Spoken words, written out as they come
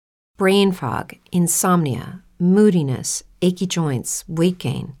brain fog, insomnia, moodiness, achy joints, weight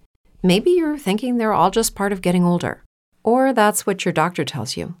gain. Maybe you're thinking they're all just part of getting older, or that's what your doctor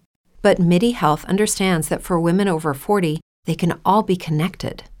tells you. But MIDI Health understands that for women over 40, they can all be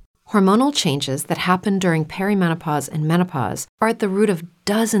connected. Hormonal changes that happen during perimenopause and menopause are at the root of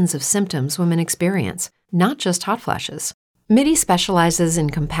dozens of symptoms women experience, not just hot flashes. MIDI specializes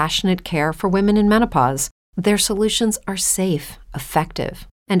in compassionate care for women in menopause. Their solutions are safe, effective,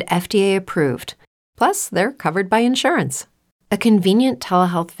 and FDA approved. Plus, they're covered by insurance. A convenient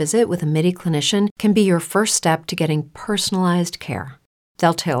telehealth visit with a MIDI clinician can be your first step to getting personalized care.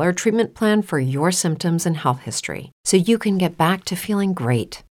 They'll tailor a treatment plan for your symptoms and health history so you can get back to feeling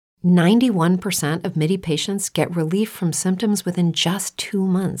great. 91% of MIDI patients get relief from symptoms within just 2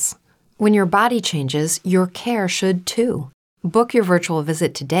 months. When your body changes, your care should too. Book your virtual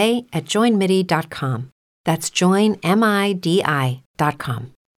visit today at joinmidi.com. That's joinmidi.com.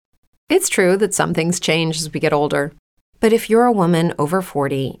 It's true that some things change as we get older. But if you're a woman over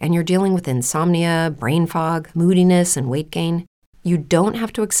 40 and you're dealing with insomnia, brain fog, moodiness, and weight gain, you don't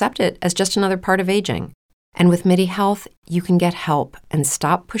have to accept it as just another part of aging. And with MIDI Health, you can get help and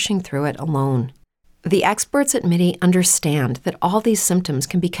stop pushing through it alone. The experts at MIDI understand that all these symptoms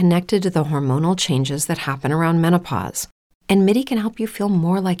can be connected to the hormonal changes that happen around menopause, and MIDI can help you feel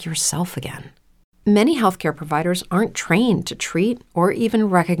more like yourself again. Many healthcare providers aren't trained to treat or even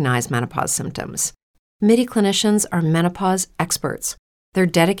recognize menopause symptoms. MIDI clinicians are menopause experts. They're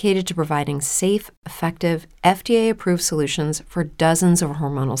dedicated to providing safe, effective, FDA-approved solutions for dozens of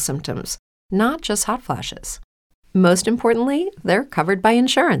hormonal symptoms, not just hot flashes. Most importantly, they're covered by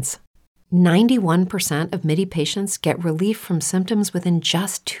insurance. 91% of MIDI patients get relief from symptoms within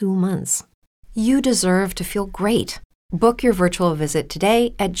just 2 months. You deserve to feel great. Book your virtual visit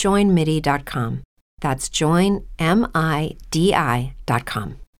today at joinmidi.com. That's joinmidi.com.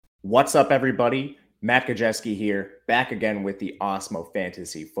 What's up, everybody? Matt Gajewski here, back again with the Awesemo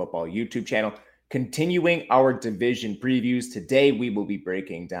Fantasy Football YouTube channel. Continuing our division previews, today we will be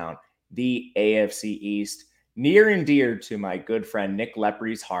breaking down the AFC East, near and dear to my good friend Nick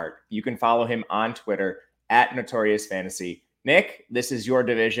Leprie's heart. You can follow him on Twitter at Notorious Fantasy. Nick, this is your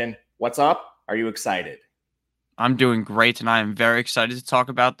division. What's up? Are you excited? I'm doing great, and I am very excited to talk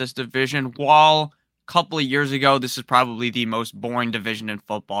about this division. While a couple of years ago, this is probably the most boring division in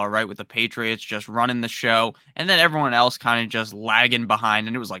football, right? With the Patriots just running the show, and then everyone else kind of just lagging behind,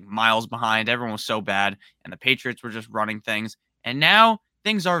 and it was like miles behind. Everyone was so bad, and the Patriots were just running things. And now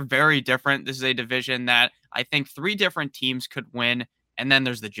things are very different. This is a division that I think 3 different teams could win, and then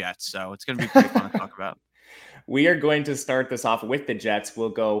there's the Jets. So it's going to be pretty fun to talk about. We are going to start this off with the Jets. We'll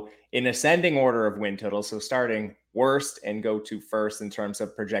go in ascending order of win totals. So starting worst and go to first in terms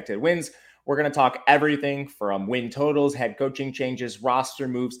of projected wins. We're going to talk everything from win totals, head coaching changes, roster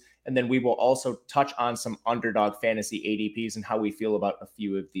moves, and then we will also touch on some underdog fantasy ADPs and how we feel about a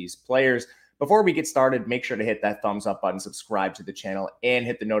few of these players. Before we get started, make sure to hit that thumbs up button, subscribe to the channel, and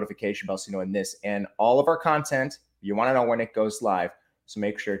hit the notification bell so you know when this and all of our content, you want to know when it goes live. So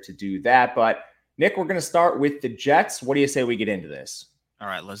make sure to do that. But Nick, we're going to start with the Jets. What do you say we get into this? All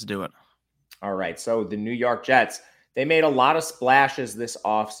right, let's do it. All right, so the New York Jets, they made a lot of splashes this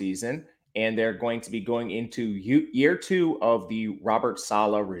offseason, and they're going to be going into year 2 of the Robert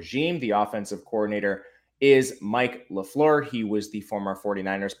Saleh regime. The offensive coordinator is Mike LaFleur. He was the former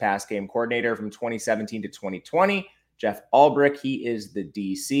 49ers pass game coordinator from 2017 to 2020. Jeff Ulbrich, he is the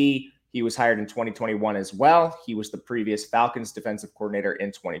DC. He was hired in 2021 as well. He was the previous Falcons defensive coordinator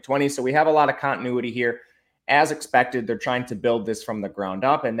in 2020. So we have a lot of continuity here. As expected, they're trying to build this from the ground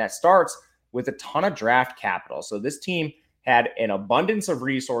up, and that starts with a ton of draft capital. So this team had an abundance of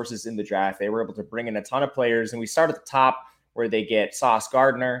resources in the draft. They were able to bring in a ton of players, and we start at the top where they get Sauce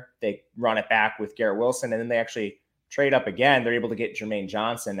Gardner. They run it back with Garrett Wilson, and then they actually trade up again. They're able to get Jermaine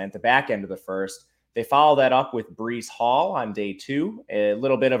Johnson at the back end of the first. They follow that up with Breece Hall on day 2, a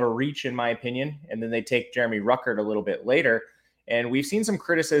little bit of a reach in my opinion, and then they take Jeremy Ruckert a little bit later. And we've seen some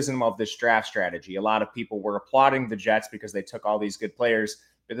criticism of this draft strategy. A lot of people were applauding the Jets because they took all these good players,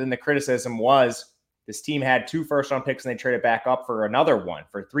 but then the criticism was this team had 2 first-round picks and they traded back up for another one,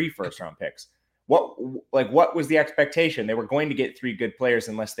 for 3 first-round picks. What was the expectation? They were going to get 3 good players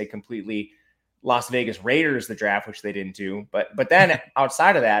unless they completely Las Vegas Raiders the draft, which they didn't do. But then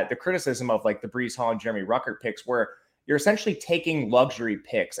outside of that, the criticism of like the Breece Hall and Jeremy Ruckert picks were you're essentially taking luxury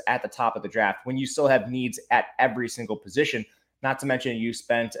picks at the top of the draft when you still have needs at every single position. Not to mention you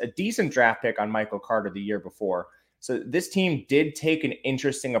spent a decent draft pick on Michael Carter the year before. So this team did take an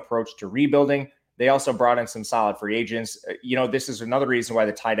interesting approach to rebuilding. They also brought in some solid free agents. This is another reason why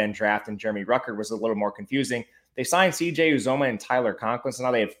the tight end draft and Jeremy Ruckert was a little more confusing. They signed CJ Uzoma and Tyler Conklin, so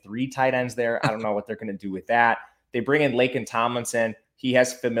now they have 3 tight ends there. I don't know what they're going to do with that. They bring in Laken Tomlinson. He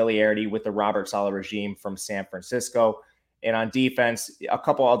has familiarity with the Robert Saleh regime from San Francisco. And on defense, a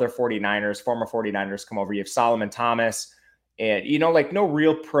couple other 49ers, former 49ers come over. You have Solomon Thomas. And, like no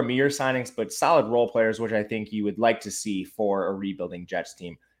real premier signings, but solid role players, which I think you would like to see for a rebuilding Jets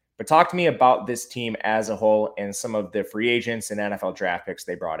team. But talk to me about this team as a whole and some of the free agents and NFL draft picks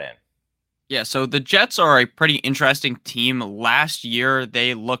they brought in. Yeah, so the Jets are a pretty interesting team. Last year,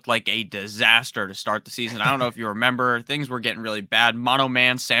 they looked like a disaster to start the season. I don't know if you remember, things were getting really bad. Mono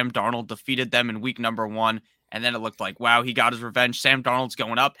Man Sam Darnold defeated them in week number 1, and then it looked like, wow, he got his revenge. Sam Darnold's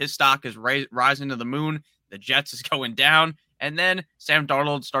going up. His stock is rising to the moon. The Jets is going down. And then Sam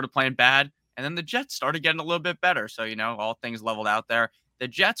Darnold started playing bad, and then the Jets started getting a little bit better. So, all things leveled out there. The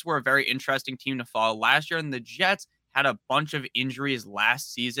Jets were a very interesting team to follow last year, and the Jets had a bunch of injuries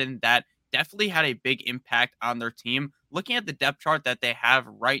last season that definitely had a big impact on their team. Looking at the depth chart that they have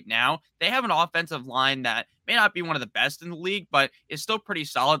right now, they have an offensive line that may not be one of the best in the league, but is still pretty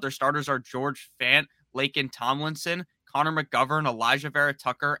solid. Their starters are George Fant, Laken Tomlinson, Connor McGovern, Elijah Vera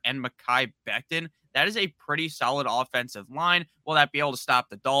Tucker, and Mekhi Becton. That is a pretty solid offensive line. Will that be able to stop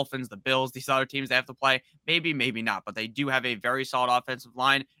the Dolphins, the Bills, these other teams they have to play? Maybe, maybe not, but they do have a very solid offensive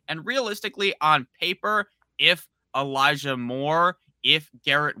line. And realistically, on paper, if Elijah Moore, if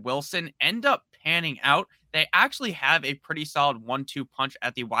Garrett Wilson end up panning out, they actually have a pretty solid 1-2 punch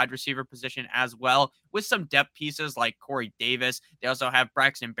at the wide receiver position as well, with some depth pieces like Corey Davis. They also have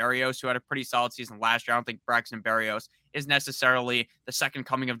Braxton Berrios, who had a pretty solid season last year. I don't think Braxton Berrios is necessarily the second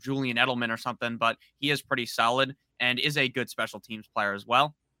coming of Julian Edelman or something, but he is pretty solid and is a good special teams player as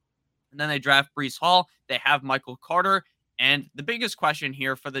well. And then they draft Breece Hall. They have Michael Carter. And the biggest question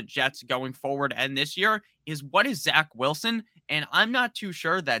here for the Jets going forward and this year is, what is Zach Wilson? And I'm not too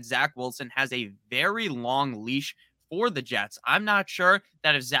sure that Zach Wilson has a very long leash for the Jets. I'm not sure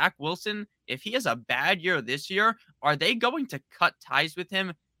that if Zach Wilson, if he has a bad year this year, are they going to cut ties with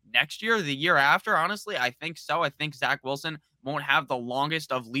him next year, the year after? Honestly, I think so. I think Zach Wilson won't have the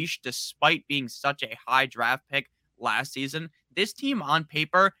longest of leash despite being such a high draft pick last season. This team on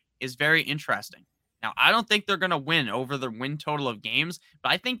paper is very interesting. Now, I don't think they're going to win over the win total of games,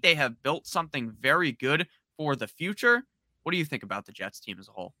 but I think they have built something very good for the future. What do you think about the Jets team as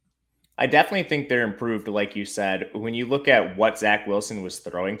a whole? I definitely think they're improved, like you said. When you look at what Zach Wilson was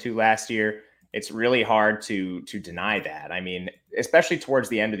throwing to last year, it's really hard to deny that. I mean, especially towards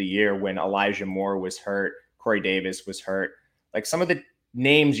the end of the year when Elijah Moore was hurt, Corey Davis was hurt. Like, some of the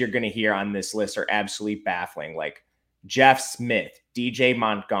names you're going to hear on this list are absolutely baffling, like Jeff Smith, DJ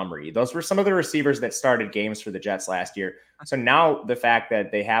Montgomery. Those were some of the receivers that started games for the Jets last year. So now the fact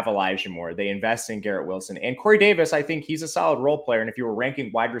that they have Elijah Moore, they invest in Garrett Wilson and Corey Davis, I think he's a solid role player. And if you were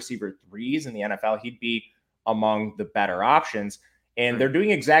ranking wide receiver 3s in the NFL, he'd be among the better options. And they're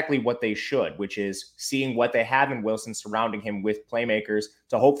doing exactly what they should, which is seeing what they have in Wilson, surrounding him with playmakers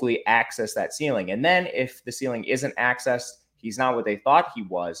to hopefully access that ceiling. And then if the ceiling isn't accessed, he's not what they thought he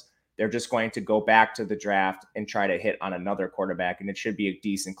was, they're just going to go back to the draft and try to hit on another quarterback, and it should be a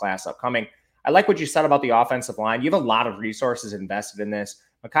decent class upcoming. I like what you said about the offensive line. You have a lot of resources invested in this.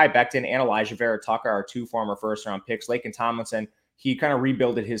 Mekhi Becton and Elijah Vera Tucker are 2 former first-round picks. Laken Tomlinson, he kind of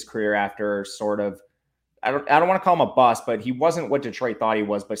rebuilded his career after sort of, I don't want to call him a bust, but he wasn't what Detroit thought he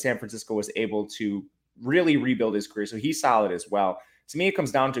was, but San Francisco was able to really rebuild his career, so he's solid as well. To me, it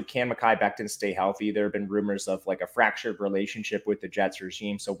comes down to, can Mekhi Becton stay healthy? There have been rumors of like a fractured relationship with the Jets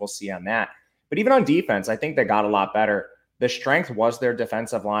regime, so we'll see on that. But even on defense, I think they got a lot better. The strength was their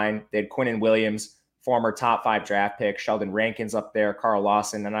defensive line. They had Quinnen Williams, former top 5 draft pick, Sheldon Rankins up there, Carl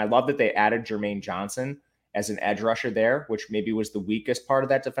Lawson, and I love that they added Jermaine Johnson as an edge rusher there, which maybe was the weakest part of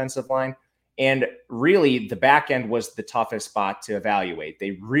that defensive line. And really, the back end was the toughest spot to evaluate.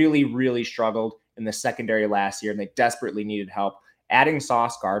 They really, really struggled in the secondary last year, and they desperately needed help. Adding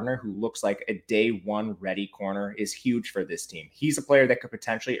Sauce Gardner, who looks like a day 1 ready corner, is huge for this team. He's a player that could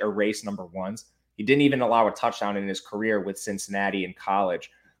potentially erase number 1s. He didn't even allow a touchdown in his career with Cincinnati in college.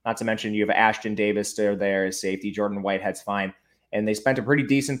 Not to mention you have Ashton Davis still there as safety. Jordan Whitehead's fine. And they spent a pretty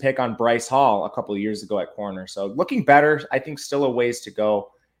decent pick on Bryce Hall a couple of years ago at corner. So looking better, I think still a ways to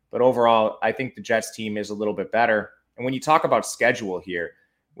go. But overall, I think the Jets team is a little bit better. And when you talk about schedule here,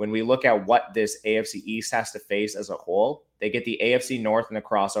 when we look at what this AFC East has to face as a whole, they get the AFC North in the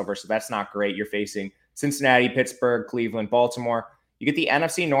crossover, so that's not great. You're facing Cincinnati, Pittsburgh, Cleveland, Baltimore. You get the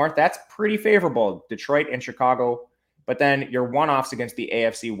NFC North. That's pretty favorable, Detroit and Chicago. But then your one-offs against the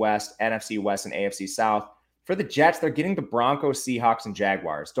AFC West, NFC West, and AFC South. For the Jets, they're getting the Broncos, Seahawks, and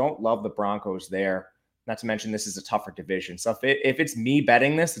Jaguars. Don't love the Broncos there. Not to mention this is a tougher division. So if it's me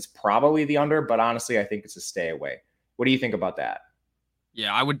betting this, it's probably the under, but honestly, I think it's a stay away. What do you think about that?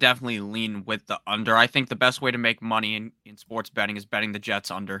 Yeah, I would definitely lean with the under. I think the best way to make money in sports betting is betting the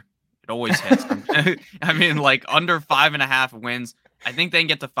Jets under. It always hits them. I mean, like under 5.5 wins. I think they can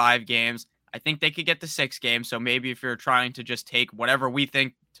get to 5 games. I think they could get to 6 games. So maybe if you're trying to just take whatever we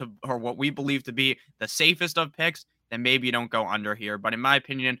think to or what we believe to be the safest of picks, then maybe you don't go under here. But in my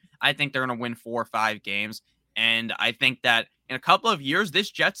opinion, I think they're going to win 4 or 5 games. And I think that in a couple of years, this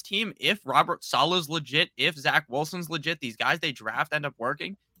Jets team, if Robert Saleh's legit, if Zach Wilson's legit, these guys they draft end up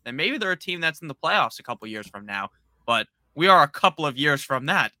working, then maybe they're a team that's in the playoffs a couple of years from now. But we are a couple of years from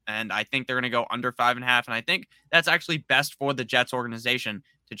that. And I think they're going to go under 5.5. And I think that's actually best for the Jets organization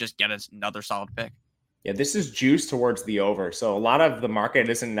to just get us another solid pick. Yeah, this is juice towards the over. So a lot of the market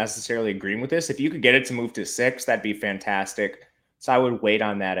isn't necessarily agreeing with this. If you could get it to move to 6, that'd be fantastic. So I would wait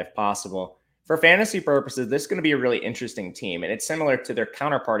on that if possible. For fantasy purposes, this is going to be a really interesting team. And it's similar to their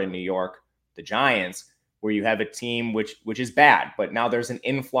counterpart in New York, the Giants, where you have a team which is bad, but now there's an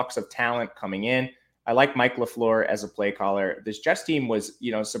influx of talent coming in. I like Mike LaFleur as a play caller. This Jets team was,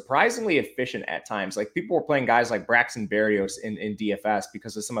 surprisingly efficient at times. Like people were playing guys like Braxton Berrios in DFS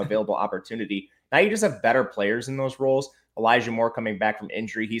because of some available opportunity. Now you just have better players in those roles. Elijah Moore coming back from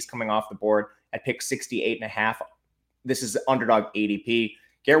injury. He's coming off the board at pick 68.5. This is underdog ADP.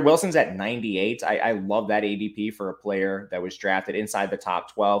 Garrett Wilson's at 98. I love that ADP for a player that was drafted inside the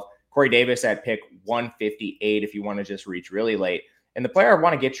top 12. Corey Davis at pick 158 if you want to just reach really late. And the player I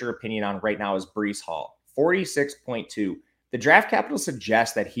want to get your opinion on right now is Breece Hall, 46.2. The draft capital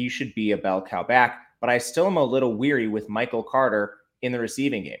suggests that he should be a bell cow back, but I still am a little weary with Michael Carter in the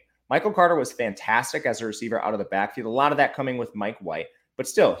receiving game. Michael Carter was fantastic as a receiver out of the backfield. A lot of that coming with Mike White, but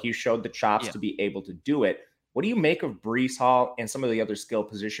still, he showed the chops to be able to do it. What do you make of Breece Hall and some of the other skill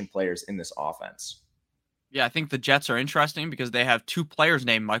position players in this offense? Yeah, I think the Jets are interesting because they have 2 players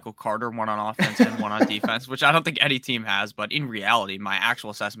named Michael Carter, one on offense and one on defense, which I don't think any team has. But in reality, my actual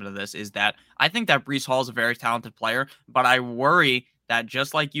assessment of this is that I think that Breece Hall is a very talented player, but I worry that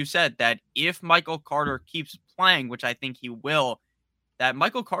just like you said, that if Michael Carter keeps playing, which I think he will, that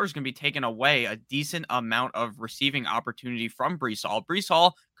Michael Carter is going to be taking away a decent amount of receiving opportunity from Breece Hall. Breece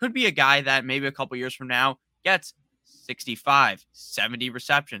Hall could be a guy that maybe a couple years from now gets 65, 70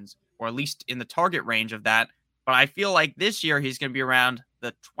 receptions, or at least in the target range of that. But I feel like this year he's going to be around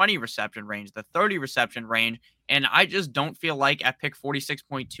the 20 reception range, the 30 reception range. And I just don't feel like at pick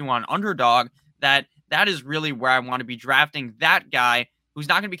 46.2 on underdog that is really where I want to be drafting that guy who's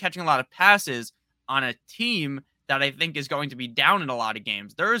not going to be catching a lot of passes on a team that I think is going to be down in a lot of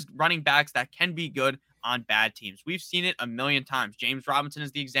games. There's running backs that can be good on bad teams. We've seen it a million times. James Robinson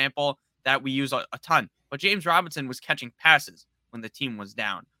is the example that we use a ton. But James Robinson was catching passes when the team was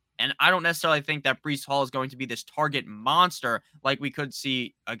down. And I don't necessarily think that Breece Hall is going to be this target monster like we could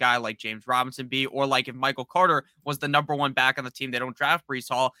see a guy like James Robinson be, or like if Michael Carter was the number 1 back on the team, they don't draft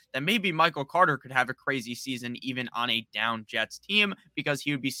Breece Hall, then maybe Michael Carter could have a crazy season even on a down Jets team because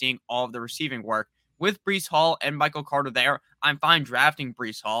he would be seeing all of the receiving work. With Breece Hall and Michael Carter there, I'm fine drafting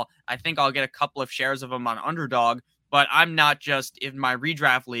Breece Hall. I think I'll get a couple of shares of him on underdog, but I'm not just in my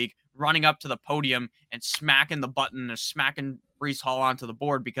redraft league running up to the podium and smacking the button or smacking Breece Hall onto the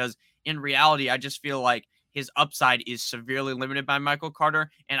board, because in reality, I just feel like his upside is severely limited by Michael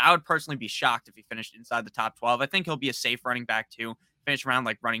Carter. And I would personally be shocked if he finished inside the top 12. I think he'll be a safe running back too, finish around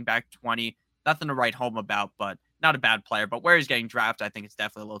like running back 20. Nothing to write home about, but not a bad player. But where he's getting drafted, I think it's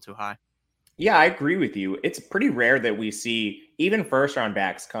definitely a little too high. Yeah, I agree with you. It's pretty rare that we see even first round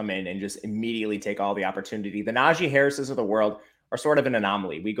backs come in and just immediately take all the opportunity. The Najee Harrises of the world are sort of an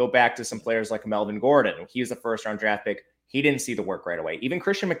anomaly. We go back to some players like Melvin Gordon. He was a first round draft pick. He didn't see the work right away. Even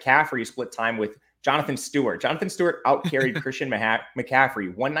Christian McCaffrey split time with Jonathan Stewart. Jonathan Stewart out-carried Christian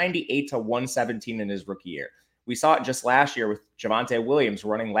McCaffrey 198 to 117 in his rookie year. We saw it just last year with Javonte Williams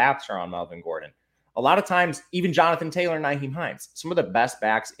running laps around Melvin Gordon. A lot of times, even Jonathan Taylor and Nyheim Hines, some of the best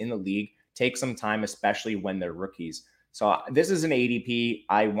backs in the league, take some time, especially when they're rookies. So this is an ADP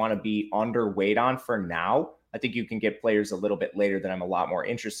I want to be underweight on for now. I think you can get players a little bit later that I'm a lot more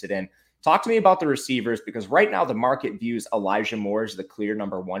interested in. Talk to me about the receivers, because right now the market views Elijah Moore as the clear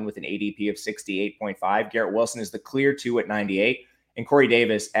number 1 with an ADP of 68.5. Garrett Wilson is the clear 2 at 98, and Corey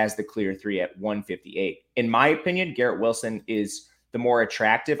Davis as the clear 3 at 158. In my opinion, Garrett Wilson is the more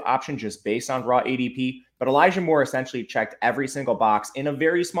attractive option just based on raw ADP, but Elijah Moore essentially checked every single box in a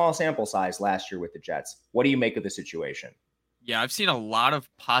very small sample size last year with the Jets. What do you make of the situation? Yeah, I've seen a lot of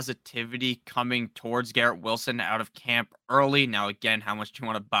positivity coming towards Garrett Wilson out of camp early. Now, again, how much do you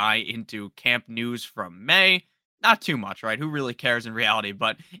want to buy into camp news from May? Not too much, right? Who really cares in reality?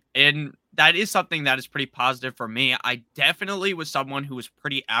 But in that is something that is pretty positive for me. I definitely was someone who was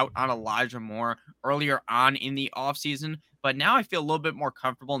pretty out on Elijah Moore earlier on in the offseason, but now I feel a little bit more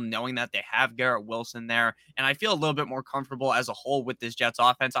comfortable knowing that they have Garrett Wilson there. And I feel a little bit more comfortable as a whole with this Jets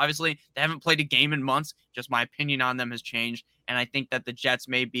offense. Obviously, they haven't played a game in months. Just my opinion on them has changed. And I think that the Jets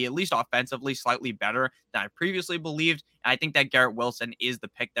may be, at least offensively, slightly better than I previously believed. And I think that Garrett Wilson is the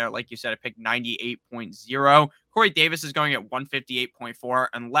pick there. Like you said, I picked 98.0. Corey Davis is going at 158.4.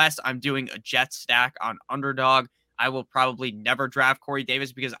 Unless I'm doing a Jets stack on Underdog, I will probably never draft Corey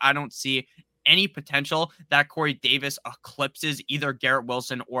Davis because I don't see any potential that Corey Davis eclipses either Garrett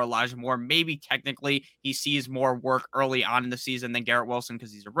Wilson or Elijah Moore. Maybe technically he sees more work early on in the season than Garrett Wilson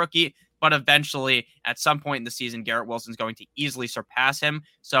because he's a rookie, but eventually at some point in the season, Garrett Wilson's going to easily surpass him.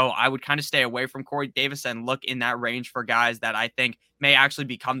 So I would kind of stay away from Corey Davis and look in that range for guys that I think may actually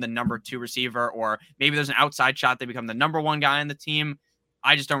become the number 2 receiver, or maybe there's an outside shot they become the number 1 guy on the team.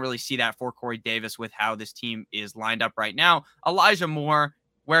 I just don't really see that for Corey Davis with how this team is lined up right now. Elijah Moore,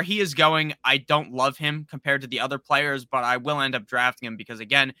 where he is going, I don't love him compared to the other players, but I will end up drafting him because,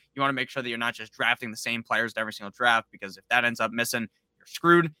 again, you want to make sure that you're not just drafting the same players to every single draft, because if that ends up missing, you're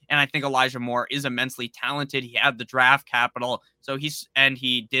screwed. And I think Elijah Moore is immensely talented. He had the draft capital, so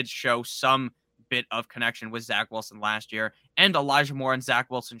he did show some bit of connection with Zach Wilson last year. And Elijah Moore and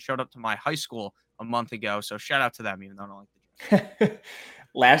Zach Wilson showed up to my high school a month ago, so shout out to them, even though I don't like the Jets.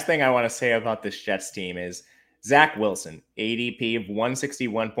 Last thing I want to say about this Jets team is Zach Wilson, ADP of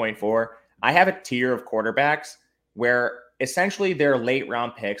 161.4. I have a tier of quarterbacks where essentially they're late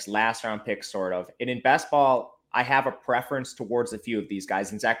round picks, last round picks, sort of. And in best ball, I have a preference towards a few of these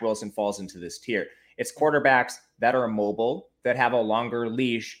guys, and Zach Wilson falls into this tier. It's quarterbacks that are mobile, that have a longer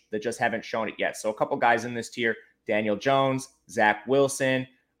leash, that just haven't shown it yet. So a couple guys in this tier: Daniel Jones, Zach Wilson.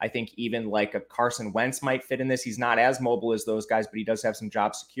 I think even like a Carson Wentz might fit in this. He's not as mobile as those guys, but he does have some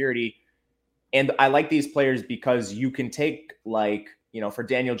job security. And I like these players because you can take, like, for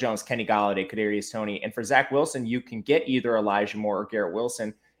Daniel Jones, Kenny Golladay, Kadarius Toney. And for Zach Wilson, you can get either Elijah Moore or Garrett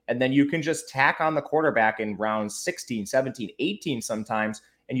Wilson. And then you can just tack on the quarterback in rounds 16, 17, 18 sometimes,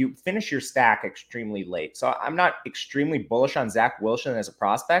 and you finish your stack extremely late. So I'm not extremely bullish on Zach Wilson as a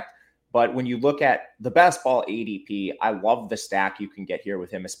prospect, but when you look at the best ball ADP, I love the stack you can get here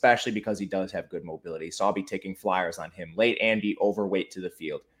with him, especially because he does have good mobility. So I'll be taking flyers on him late and be overweight to the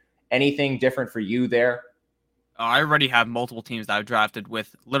field. Anything different for you there? I already have multiple teams that I've drafted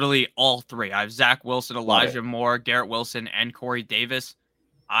with literally all 3. I have Zach Wilson, Elijah Moore, Garrett Wilson, and Corey Davis.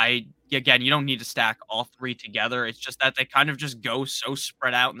 Again, you don't need to stack all 3 together. It's just that they kind of just go so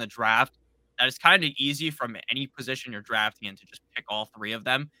spread out in the draft that it's kind of easy from any position you're drafting in to just pick all 3 of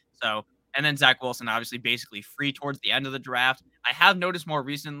them. So, and then Zach Wilson, obviously basically free towards the end of the draft. I have noticed more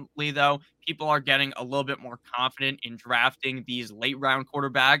recently, though, people are getting a little bit more confident in drafting these late round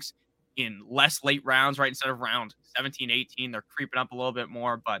quarterbacks in less late rounds, right? Instead of round 17, 18, they're creeping up a little bit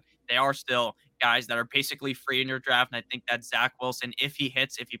more, but they are still guys that are basically free in your draft. And I think that Zach Wilson, if he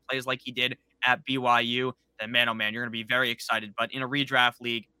hits, if he plays like he did at BYU, then man, oh man, you're going to be very excited. But in a redraft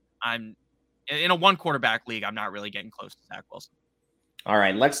league, in a 1 quarterback league, I'm not really getting close to Zach Wilson. All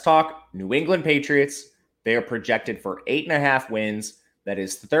right, let's talk New England Patriots. They are projected for 8.5 wins. That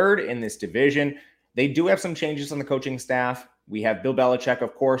is 3rd in this division. They do have some changes on the coaching staff. We have Bill Belichick,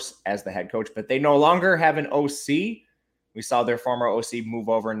 of course, as the head coach, but they no longer have an OC. We saw their former OC move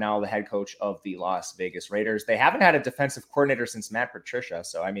over, and now the head coach of the Las Vegas Raiders. They haven't had a defensive coordinator since Matt Patricia.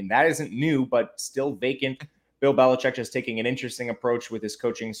 So, I mean, that isn't new, but still vacant. Bill Belichick just taking an interesting approach with his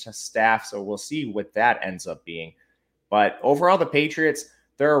coaching staff. So we'll see what that ends up being. But overall, the Patriots,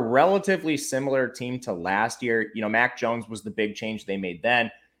 they're a relatively similar team to last year. Mac Jones was the big change they made then,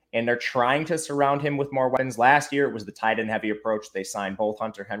 and they're trying to surround him with more weapons. Last year, it was the tight end heavy approach. They signed both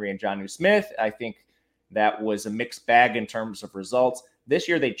Hunter Henry and Jonnu Smith. I think that was a mixed bag in terms of results. This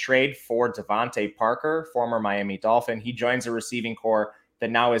year, they trade for Devontae Parker, former Miami Dolphin. He joins a receiving core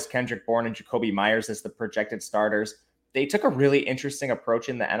that now is Kendrick Bourne and Jacoby Myers as the projected starters. They took a really interesting approach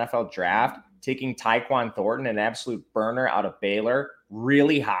in the NFL draft, taking Tyquan Thornton, an absolute burner out of Baylor,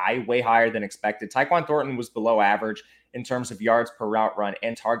 really high, way higher than expected. Tyquan Thornton was below average in terms of yards per route run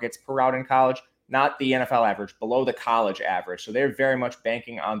and targets per route in college, not the NFL average, below the college average. So they're very much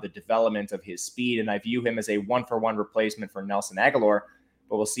banking on the development of his speed, and I view him as a 1-for-1 replacement for Nelson Aguilar,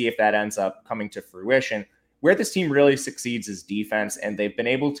 but we'll see if that ends up coming to fruition. Where this team really succeeds is defense, and they've been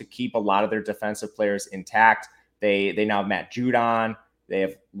able to keep a lot of their defensive players intact. They now have Matt Judon. They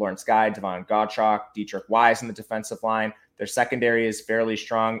have Lawrence Guy, Devon Gottschalk, Dietrich Wise in the defensive line. Their secondary is fairly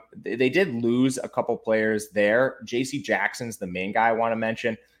strong. They did lose a couple players there. J.C. Jackson's the main guy I want to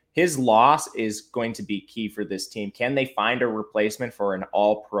mention. his loss is going to be key for this team. Can they find a replacement for an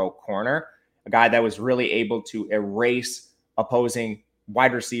all-pro corner, a guy that was really able to erase opposing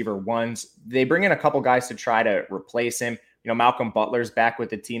wide receiver ones? They bring in a couple guys to try to replace him. Malcolm Butler's back with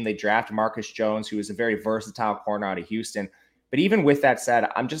the team. They draft Marcus Jones, who is a very versatile corner out of Houston. But even with that said,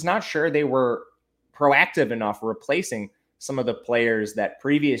 I'm just not sure they were proactive enough replacing some of the players that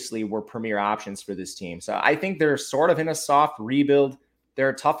previously were premier options for this team. So I think they're sort of in a soft rebuild. They're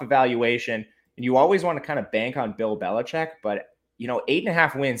a tough evaluation, and you always want to kind of bank on Bill Belichick. But,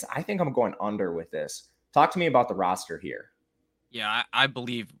 8.5 wins, I think I'm going under with this. Talk to me about the roster here. Yeah, I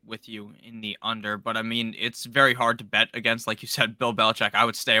believe with you in the under, but I mean, it's very hard to bet against, like you said, Bill Belichick. I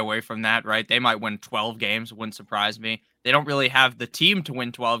would stay away from that, right? They might win 12 games, wouldn't surprise me. They don't really have the team to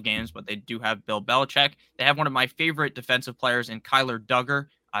win 12 games, but they do have Bill Belichick. They have one of my favorite defensive players in Kyler Duggar.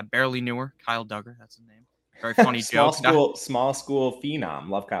 I barely knew her. Kyle Duggar, that's his name. Very funny joke. Small school phenom.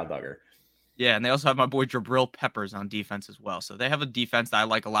 Love Kyle Duggar. Yeah, and they also have my boy Jabril Peppers on defense as well. So they have a defense that I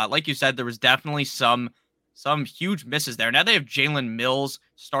like a lot. Like you said, there was definitely some huge misses there. Now they have Jalen Mills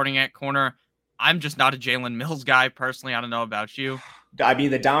starting at corner. I'm just not a Jalen Mills guy personally. I don't know about you. I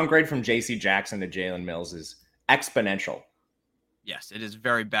mean, the downgrade from J.C. Jackson to Jalen Mills is exponential. Yes, it is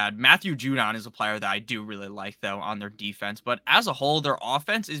very bad. Matthew Judon is a player that I do really like, though, on their defense. But as a whole, their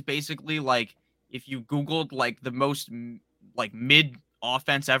offense is basically like, if you Googled like the most like mid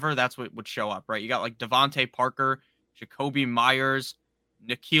offense ever, that's what would show up, right? You got like Devontae Parker, Jacoby Myers,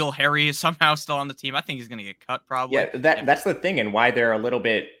 N'Keal Harry is somehow still on the team. I think he's going to get cut probably. Yeah, that's the thing, and why they're a little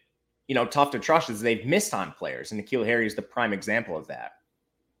bit, tough to trust is they've missed on players, and N'Keal Harry is the prime example of that.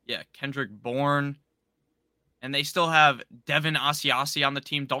 Yeah, Kendrick Bourne. And they still have Devin Asiasi on the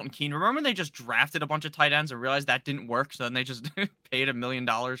team, Dalton Keene. Remember they just drafted a bunch of tight ends and realized that didn't work, so then they just paid $1 million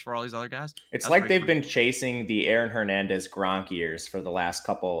for all these other guys? It's like they've been chasing the Aaron Hernandez Gronk years for the last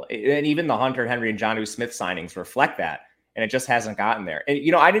couple, and even the Hunter Henry and Jonnu Smith signings reflect that, and it just hasn't gotten there.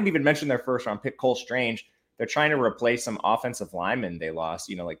 And, I didn't even mention their first-round pick, Cole Strange. They're trying to replace some offensive linemen they lost.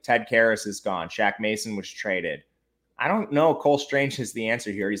 Like Ted Karras is gone. Shaq Mason was traded. I don't know. Cole Strange is the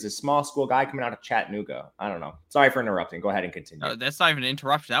answer here. He's a small school guy coming out of Chattanooga. I don't know. Sorry for interrupting. Go ahead and continue. That's not even an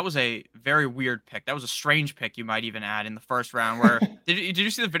interruption. That was a very weird pick. That was a strange pick, you might even add, in the first round. Where did you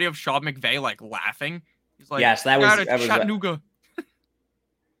see the video of Sean McVay like laughing? He's like, yes, that was Chattanooga.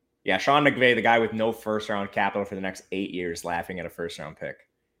 Yeah, Sean McVay, the guy with no first round capital for the next 8 years, laughing at a first round pick.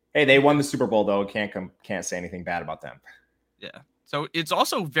 Hey, they won the Super Bowl though. Can't say anything bad about them. Yeah. So it's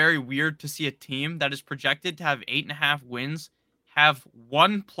also very weird to see a team that is projected to have 8.5 wins have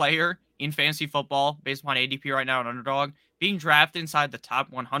one player in fantasy football based upon ADP right now, an underdog, being drafted inside the top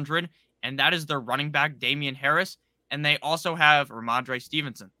 100, and that is their running back, Damian Harris. And they also have Ramondre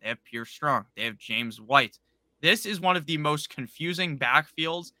Stevenson. They have Pierce Strong. They have James White. This is one of the most confusing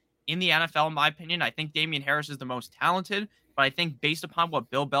backfields in the NFL, in my opinion. I think Damian Harris is the most talented, but I think based upon what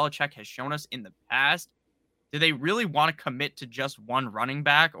Bill Belichick has shown us in the past, do they really want to commit to just one running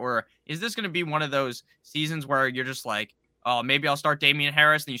back? Or is this going to be one of those seasons where you're just like, oh, maybe I'll start Damian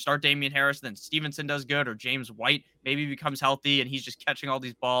Harris, then you start Damian Harris, then Stevenson does good, or James White maybe becomes healthy and he's just catching all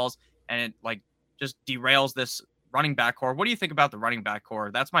these balls and it like just derails this running back core? What do you think about the running back core?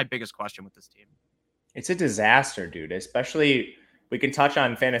 That's my biggest question with this team. It's a disaster, dude. Especially, we can touch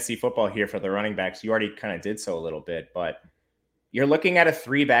on fantasy football here for the running backs. You already kind of did so a little bit, but you're looking at a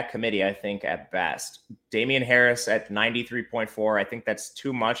 3-back committee, I think, at best. Damian Harris at 93.4. I think that's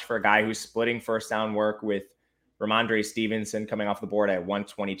too much for a guy who's splitting first down work with Ramondre Stevenson coming off the board at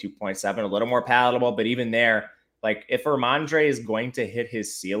 122.7. A little more palatable, but even there, like if Ramondre is going to hit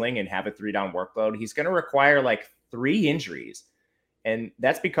his ceiling and have a 3-down workload, he's going to require like 3 injuries. And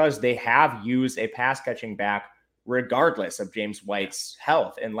that's because they have used a pass-catching back regardless of James White's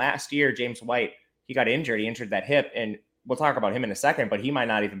health. And last year, James White, he got injured. He injured that hip, and we'll talk about him in a second, but he might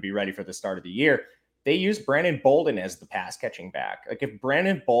not even be ready for the start of the year. They use Brandon Bolden as the pass catching back. Like if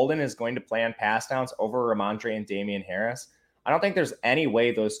Brandon Bolden is going to play on pass downs over Ramondre and Damian Harris, I don't think there's any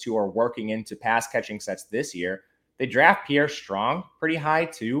way those two are working into pass catching sets this year. They draft Pierre Strong pretty high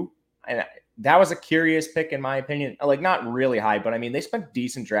too. And that was a curious pick in my opinion. Like not really high, but I mean, they spent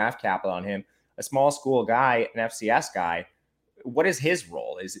decent draft capital on him, a small school guy, an FCS guy. What is his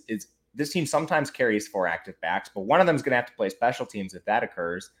role? Is this team sometimes carries 4 active backs, but one of them is going to have to play special teams if that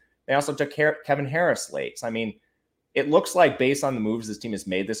occurs. They also took Kevin Harris late. So, I mean, it looks like based on the moves this team has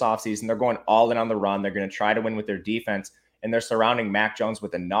made this offseason, they're going all in on the run. They're going to try to win with their defense, and they're surrounding Mac Jones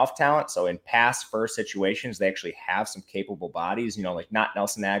with enough talent. So in pass-first situations, they actually have some capable bodies, like not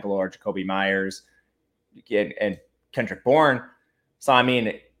Nelson Aguilar, Jacoby Myers, and Kendrick Bourne. So, I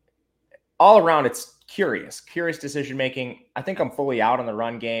mean, all around, it's curious decision making. I think I'm fully out on the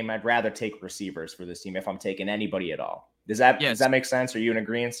run game. I'd rather take receivers for this team if I'm taking anybody at all. Does that make sense? Are you in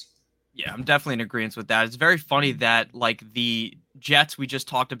agreement? Yeah, I'm definitely in agreement with that. It's very funny that like the Jets, we just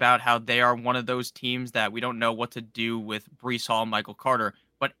talked about how they are one of those teams that we don't know what to do with Breece Hall and Michael Carter,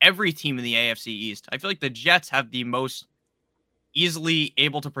 but every team in the AFC East, I feel like the Jets have the most easily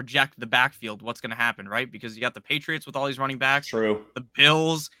able to project the backfield, what's going to happen, right? Because you got the Patriots with all these running backs, True, the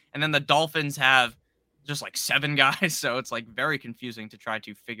Bills, and then the Dolphins have just like 7 guys. So it's like very confusing to try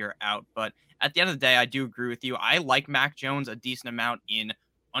to figure out. But at the end of the day, I do agree with you. I like Mac Jones a decent amount in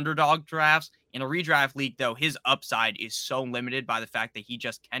underdog drafts. In a redraft league, though, his upside is so limited by the fact that he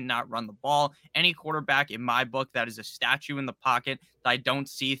just cannot run the ball. Any quarterback in my book that is a statue in the pocket that I don't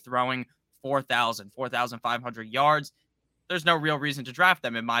see throwing 4,500 yards, there's no real reason to draft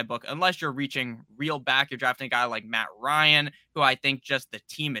them in my book, unless you're reaching real back. You're drafting a guy like Matt Ryan, who I think just the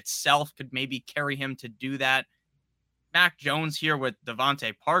team itself could maybe carry him to do that. Mac Jones here with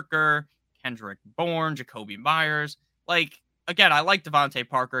Devontae Parker, Kendrick Bourne, Jacoby Myers. Like, again, I like Devontae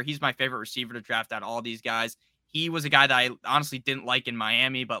Parker. He's my favorite receiver to draft out of all these guys. He was a guy that I honestly didn't like in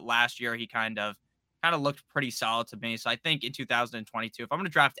Miami, but last year he kind of looked pretty solid to me. So I think in 2022, if I'm going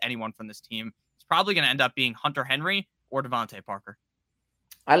to draft anyone from this team, it's probably going to end up being Hunter Henry or Devontae Parker.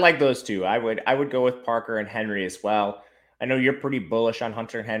 I like those two. I would go with Parker and Henry as well. I know you're pretty bullish on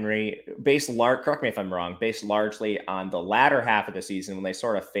Hunter Henry, correct me if I'm wrong, based largely on the latter half of the season when they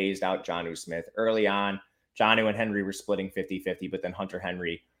sort of phased out Jonnu Smith. Early on, Jonnu and Henry were splitting 50-50, but then Hunter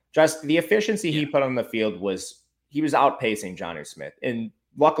Henry, just the efficiency he put on the field he was outpacing Jonnu Smith. And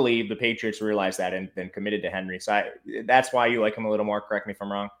luckily, the Patriots realized that and then committed to Henry. So that's why you like him a little more. Correct me if I'm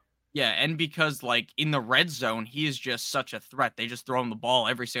wrong. Yeah, and because, like, in the red zone, he is just such a threat. They just throw him the ball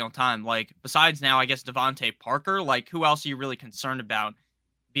every single time. Like, besides now, I guess, Devontae Parker, like, who else are you really concerned about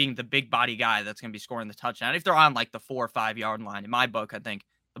being the big body guy that's going to be scoring the touchdown? If they're on, like, the 4 or 5 yard line, in my book, I think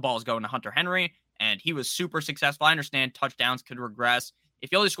the ball is going to Hunter Henry, and he was super successful. I understand touchdowns could regress.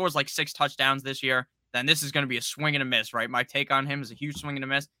 If he only scores, like, 6 touchdowns this year, then this is going to be a swing and a miss, right? My take on him is a huge swing and a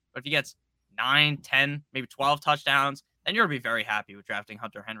miss. But if he gets 9, 10, maybe 12 touchdowns, then you're going to be very happy with drafting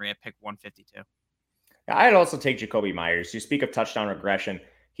Hunter Henry at pick 152. I'd also take Jacoby Myers. You speak of touchdown regression.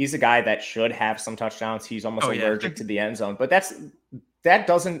 He's a guy that should have some touchdowns. He's almost allergic to the end zone. But that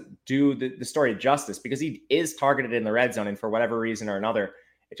doesn't do the story justice because he is targeted in the red zone. And for whatever reason or another,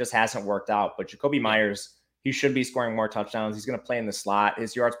 it just hasn't worked out. But Jacoby Myers, he should be scoring more touchdowns. He's going to play in the slot.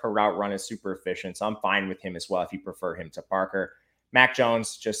 His yards per route run is super efficient. So I'm fine with him as well if you prefer him to Parker. Mac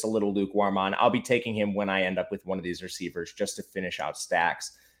Jones, just a little lukewarm on. I'll be taking him when I end up with one of these receivers just to finish out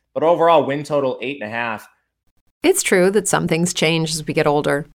stacks. But overall, win total 8.5. It's true that some things change as we get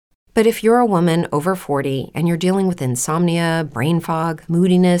older. But if you're a woman over 40 and you're dealing with insomnia, brain fog,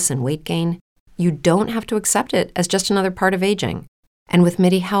 moodiness, and weight gain, you don't have to accept it as just another part of aging. And with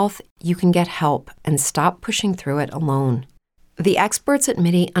MIDI Health, you can get help and stop pushing through it alone. The experts at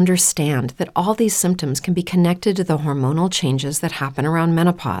MIDI understand that all these symptoms can be connected to the hormonal changes that happen around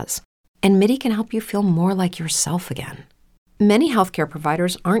menopause, and MIDI can help you feel more like yourself again. Many healthcare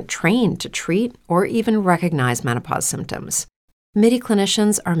providers aren't trained to treat or even recognize menopause symptoms. MIDI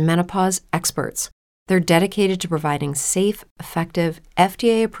clinicians are menopause experts. They're dedicated to providing safe, effective,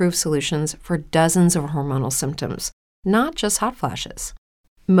 FDA-approved solutions for dozens of hormonal symptoms, not just hot flashes.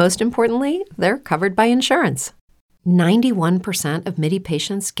 Most importantly, they're covered by insurance. 91% of MIDI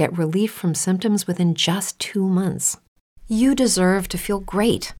patients get relief from symptoms within just 2 months. You deserve to feel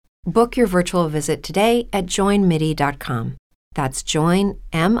great. Book your virtual visit today at joinmidi.com. That's joinmidi.com.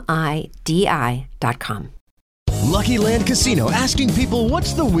 Lucky Land Casino, asking people,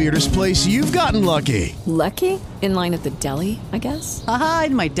 what's the weirdest place you've gotten lucky? Lucky? In line at the deli, I guess? Aha,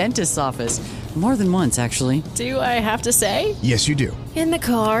 in my dentist's office. More than once, actually. Do I have to say? Yes, you do. In the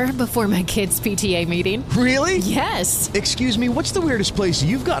car before my kids' PTA meeting. Really? Yes. Excuse me, what's the weirdest place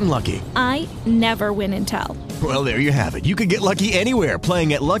you've gotten lucky? I never win and tell. Well, there you have it. You can get lucky anywhere,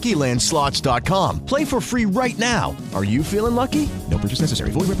 playing at LuckyLandSlots.com. Play for free right now. Are you feeling lucky? No purchase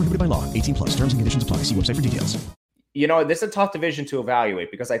necessary. Void where prohibited by law. 18 plus. Terms and conditions apply. See website for details. You know, this is a tough division to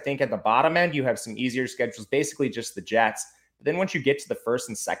evaluate because I think at the bottom end, you have some easier schedules, basically just the Jets. But then once you get to the first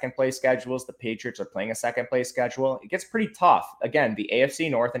and second place schedules, the Patriots are playing a second place schedule. It gets pretty tough. Again, the AFC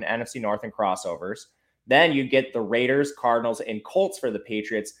North and NFC North and crossovers. Then you get the Raiders, Cardinals, and Colts for the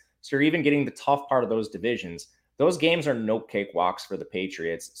Patriots. So you're even getting the tough part of those divisions. Those games are no cakewalks for the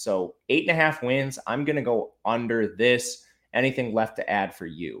Patriots. So 8.5 wins. I'm going to go under this. Anything left to add for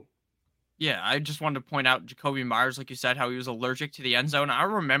you? Yeah, I just wanted to point out Jacoby Myers, like you said, how he was allergic to the end zone. I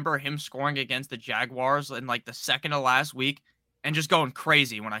remember him scoring against the Jaguars in like the second to last week. and just going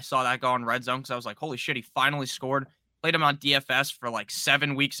crazy when I saw that go in red zone, because I was like, holy shit, he finally scored. Played him on DFS for like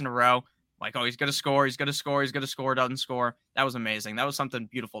 7 weeks in a row. Like, oh, he's going to score, he's going to score, he's going to score, doesn't score. That was amazing. That was something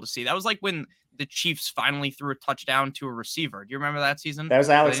beautiful to see. That was like when the Chiefs finally threw a touchdown to a receiver. Do you remember that season? That was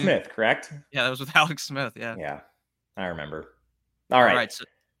Alex Smith, correct? Yeah, that was with Alex Smith, yeah. Yeah, I remember. All right. So,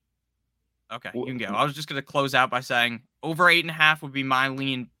 okay, you can go. I was just going to close out by saying over 8.5 would be my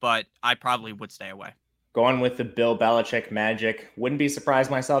lean, but I probably would stay away. Going with the Bill Belichick magic. Wouldn't be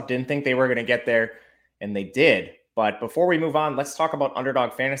surprised myself. Didn't think they were going to get there, and they did. But before we move on, let's talk about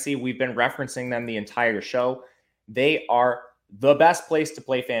Underdog Fantasy. We've been referencing them the entire show. They are the best place to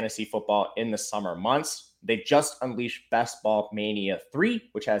play fantasy football in the summer months. They just unleashed Best Ball Mania 3,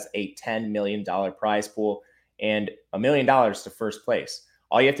 which has a $10 million prize pool and $1 million to first place.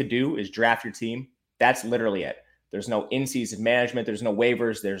 All you have to do is draft your team. That's literally it. There's no in-season management. There's no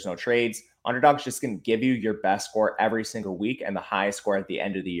waivers. There's no trades. Underdog's just going to give you your best score every single week, and the highest score at the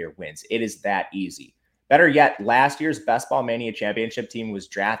end of the year wins. It is that easy. Better yet, last year's Best Ball Mania championship team was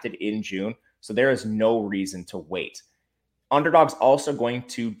drafted in June, so there is no reason to wait. Underdog's also going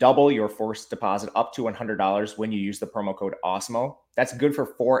to double your first deposit up to $100 when you use the promo code AWESEMO. That's good for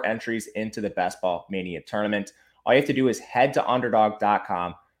 4 entries into the Best Ball Mania tournament. All you have to do is head to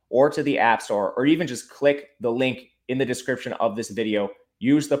underdog.com or to the App Store, or even just click the link in the description of this video.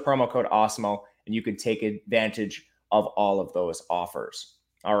 Use the promo code AWESEMO, and you can take advantage of all of those offers.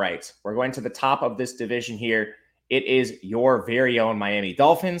 All right, we're going to the top of this division here. It is your very own Miami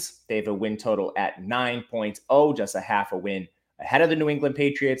Dolphins. They have a win total at 9.0, just a half a win ahead of the New England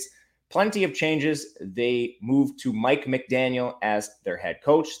Patriots. Plenty of changes. They moved to Mike McDaniel as their head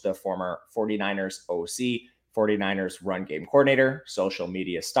coach, the former 49ers OC, 49ers run game coordinator, social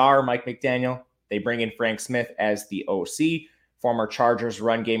media star Mike McDaniel. They bring in Frank Smith as the OC, former Chargers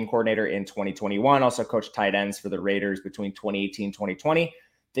run game coordinator in 2021, also coached tight ends for the Raiders between 2018 and 2020.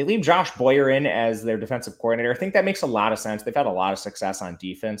 They leave Josh Boyer in as their defensive coordinator. I think that makes a lot of sense. They've had a lot of success on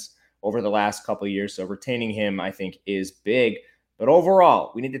defense over the last couple of years, so retaining him, I think, is big. But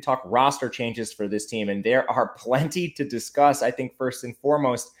overall, we need to talk roster changes for this team, and there are plenty to discuss. I think first and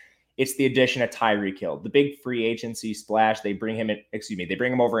foremost, it's the addition of Tyreek Hill, the big free agency splash. They bring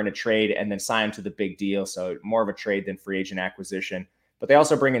him over in a trade and then sign him to the big deal, so more of a trade than free agent acquisition. But they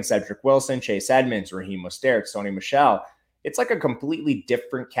also bring in Cedric Wilson, Chase Edmonds, Raheem Mostert, Sony Michel. It's like a completely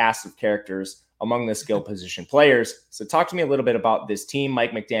different cast of characters among the skill position players. So talk to me a little bit about this team,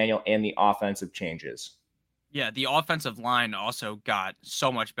 Mike McDaniel, and the offensive changes. Yeah, the offensive line also got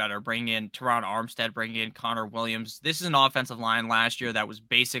so much better. Bringing in Teron Armstead, bringing in Connor Williams. This is an offensive line last year that was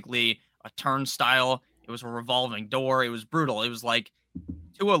basically a turnstile. It was a revolving door. It was brutal. It was like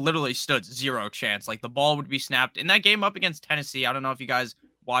Tua literally stood zero chance. Like the ball would be snapped. In that game up against Tennessee, I don't know if you guys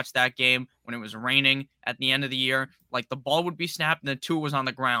watched that game when it was raining at the end of the year. Like the ball would be snapped and the Tua was on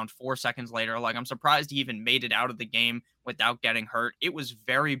the ground 4 seconds later. Like I'm surprised he even made it out of the game without getting hurt. It was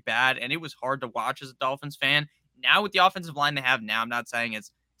very bad and it was hard to watch as a Dolphins fan. Now with the offensive line they have now, I'm not saying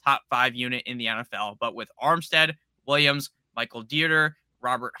it's top 5 unit in the NFL, but with Armstead, Williams, Michael Dieter,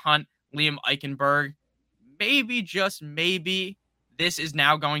 Robert Hunt, Liam Eichenberg, maybe, just maybe, this is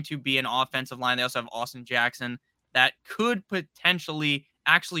now going to be an offensive line. They also have Austin Jackson that could potentially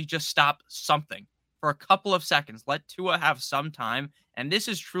actually just stop something for a couple of seconds. Let Tua have some time. And this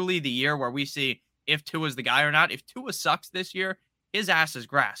is truly the year where we see if Tua's the guy or not. If Tua sucks this year, his ass is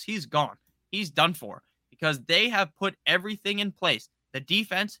grass. He's gone. He's done for because they have put everything in place. The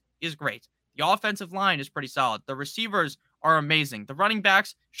defense is great. The offensive line is pretty solid. The receivers are amazing. The running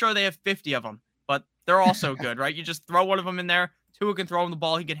backs, sure, they have 50 of them, but they're also good, right? You just throw one of them in there. Tua can throw him the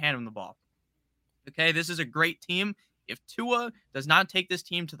ball. He can hand him the ball. Okay, this is a great team. If Tua does not take this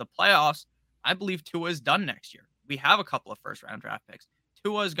team to the playoffs, I believe Tua is done next year. We have a couple of first-round draft picks.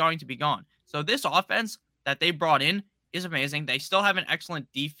 Tua is going to be gone. So this offense that they brought in is amazing. They still have an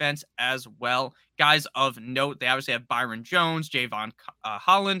excellent defense as well. Guys of note, they obviously have Byron Jones, Javon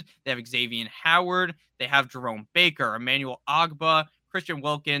Holland. They have Xavier Howard. They have Jerome Baker, Emmanuel Ogbah, Christian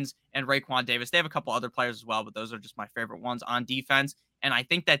Wilkins, and Raekwon Davis. They have a couple other players as well, but those are just my favorite ones on defense. And I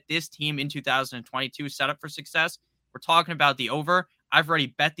think that this team in 2022 is set up for success. We're talking about the over. I've already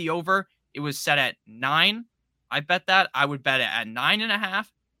bet the over. It was set at 9. I bet that. I would bet it at 9.5.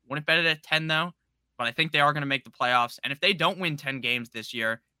 Wouldn't bet it at 10 though. But I think they are going to make the playoffs. And if they don't win 10 games this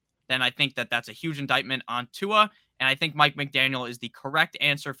year, then I think that that's a huge indictment on Tua. And I think Mike McDaniel is the correct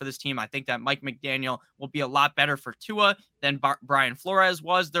answer for this team. I think that Mike McDaniel will be a lot better for Tua than Brian Flores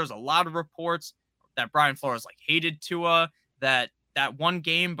was. There's a lot of reports that Brian Flores hated Tua, that one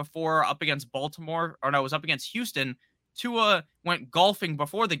game before up against Baltimore, or no, it was up against Houston, Tua went golfing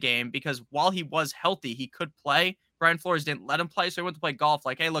before the game because while he was healthy, he could play. Brian Flores didn't let him play, so he went to play golf.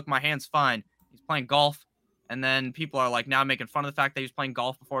 Like, hey, look, my hand's fine. He's playing golf. And then people are like now making fun of the fact that he was playing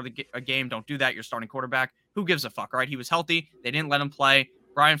golf before a game. Don't do that. You're starting quarterback. Who gives a fuck, right? He was healthy. They didn't let him play.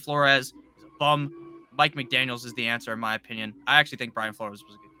 Brian Flores is a bum. Mike McDaniels is the answer, in my opinion. I actually think Brian Flores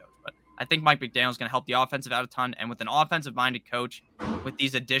was a good coach, but I think Mike McDaniels is going to help the offensive out a ton. And with an offensive-minded coach, with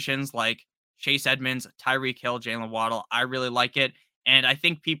these additions like Chase Edmonds, Tyreek Hill, Jalen Waddle, I really like it. And I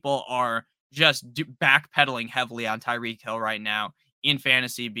think people are just backpedaling heavily on Tyreek Hill right now in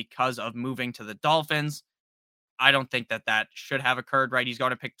fantasy because of moving to the Dolphins. I don't think that should have occurred, right? He's going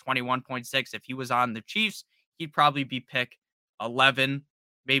to pick 21.6. If he was on the Chiefs, he'd probably be pick 11,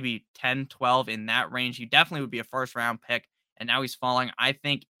 maybe 10, 12 in that range. He definitely would be a first round pick. And now he's falling. I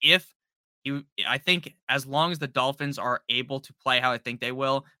think as long as the Dolphins are able to play how I think they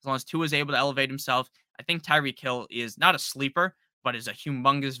will, as long as Tua is able to elevate himself, I think Tyreek Hill is not a sleeper, but is a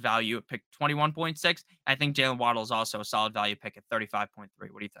humongous value at pick 21.6. I think Jalen Waddle is also a solid value pick at 35.3.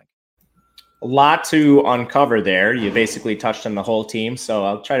 What do you think? A lot to uncover there. You basically touched on the whole team, so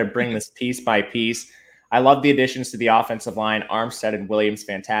I'll try to bring this piece by piece. I love the additions to the offensive line. Armstead and Williams,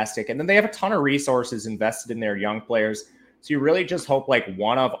 fantastic. And then they have a ton of resources invested in their young players. So you really just hope like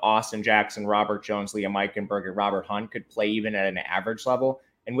one of Austin Jackson, Robert Jones, Liam Eichenberg, and Robert Hunt could play even at an average level.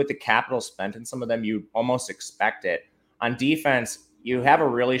 And with the capital spent in some of them, you almost expect it. On defense, you have a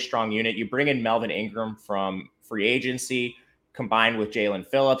really strong unit. You bring in Melvin Ingram from free agency, combined with Jalen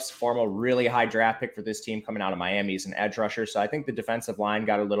Phillips, former really high draft pick for this team coming out of Miami. He's an edge rusher. So I think the defensive line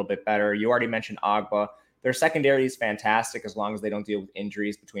got a little bit better. You already mentioned Agba. Their secondary is fantastic as long as they don't deal with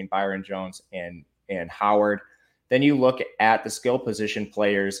injuries between Byron Jones and Howard. Then you look at the skill position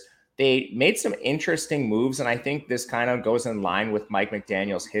players. They made some interesting moves, and I think this kind of goes in line with Mike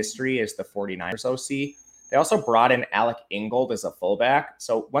McDaniel's history as the 49ers OC. They also brought in Alec Ingold as a fullback.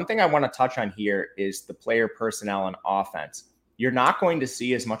 So one thing I want to touch on here is the player personnel and offense. You're not going to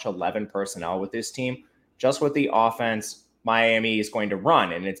see as much 11 personnel with this team, just with the offense Miami is going to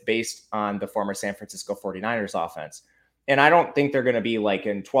run, and it's based on the former San Francisco 49ers offense. And I don't think they're going to be like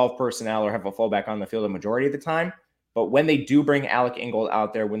in 12 personnel or have a fullback on the field the majority of the time. But when they do bring Alec Ingold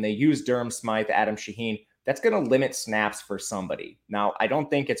out there, when they use Durham Smythe, Adam Shaheen, that's going to limit snaps for somebody. Now, I don't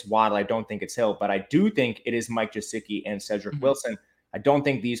think it's Waddle. I don't think it's Hill, but I do think it is Mike Gesicki and Cedric Wilson. I don't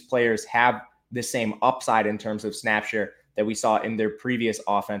think these players have the same upside in terms of snap share that we saw in their previous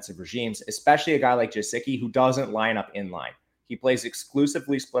offensive regimes, especially a guy like Gesicki who doesn't line up in line. He plays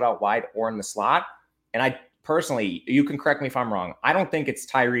exclusively split out wide or in the slot. And I personally, you can correct me if I'm wrong, I don't think it's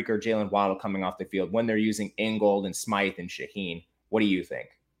Tyreek or Jalen Waddle coming off the field when they're using Ingold and Smythe and Shaheen. What do you think?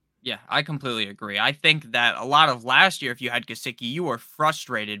 Yeah, I completely agree. I think that a lot of last year, if you had Gesicki, you were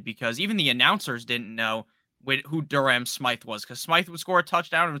frustrated because even the announcers didn't know who Durham Smythe was, because Smythe would score a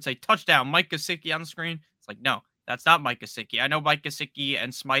touchdown and would say, touchdown, Mike Gesicki on the screen. It's like, no, that's not Mike Gesicki. I know Mike Gesicki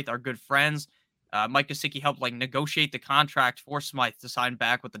and Smythe are good friends. Mike Gesicki helped negotiate the contract for Smythe to sign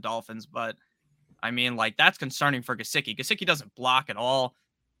back with the Dolphins, but I mean, that's concerning for Gesicki. Gesicki doesn't block at all.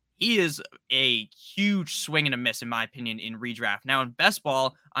 He is a huge swing and a miss, in my opinion, in redraft. Now, in best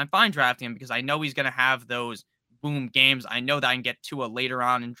ball, I'm fine drafting him because I know he's going to have those boom games. I know that I can get Tua later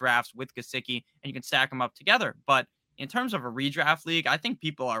on in drafts with Gesicki, and you can stack them up together. But in terms of a redraft league, I think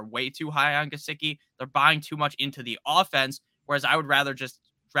people are way too high on Gesicki. They're buying too much into the offense, whereas I would rather just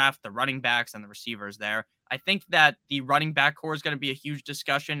draft the running backs and the receivers there. I think that the running back core is going to be a huge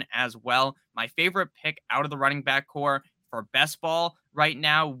discussion as well. My favorite pick out of the running back core for best ball right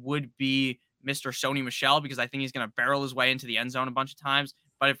now would be Mr. Sony Michel, because I think he's going to barrel his way into the end zone a bunch of times.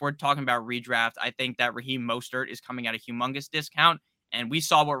 But if we're talking about redraft, I think that Raheem Mostert is coming at a humongous discount. And we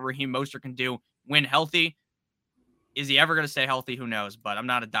saw what Raheem Mostert can do when healthy. Is he ever going to stay healthy? Who knows? But I'm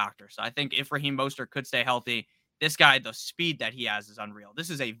not a doctor. So I think if Raheem Mostert could stay healthy, this guy, the speed that he has is unreal. This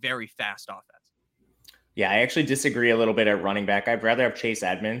is a very fast offense. Yeah, I actually disagree a little bit at running back. I'd rather have Chase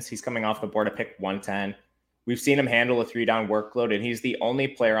Edmonds. He's coming off the board at pick 110. We've seen him handle a 3-down workload, and he's the only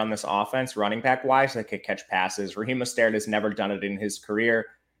player on this offense, running back-wise, that could catch passes. Raheem Mostert has never done it in his career.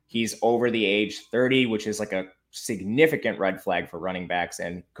 He's over the age 30, which is a significant red flag for running backs.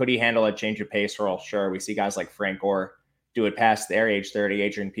 And could he handle a change of pace role? Sure. We see guys like Frank Gore do it past their age 30,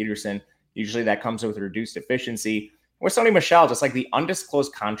 Adrian Peterson. Usually that comes with reduced efficiency. With Sony Michel, just the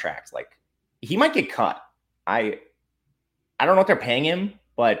undisclosed contract, he might get cut. I don't know what they're paying him,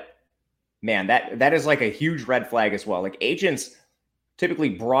 but man, that is a huge red flag as well. Agents typically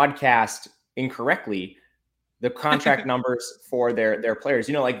broadcast incorrectly the contract numbers for their players.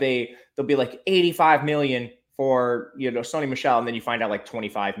 They'll be 85 million for, Sony Michel, and then you find out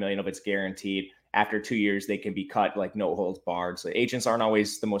 25 million of it's guaranteed. After 2 years, they can be cut no holds barred. So agents aren't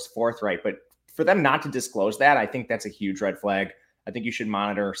always the most forthright, but for them not to disclose that, I think that's a huge red flag. I think you should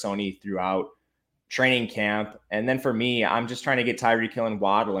monitor Sony throughout training camp. And then for me, I'm just trying to get Tyreek Hill and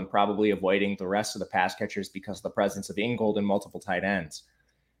Waddle and probably avoiding the rest of the pass catchers because of the presence of Ingold and multiple tight ends.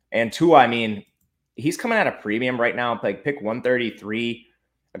 And Tua, I mean, he's coming at a premium right now, like pick 133,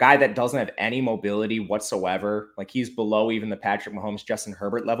 a guy that doesn't have any mobility whatsoever. Like he's below even the Patrick Mahomes, Justin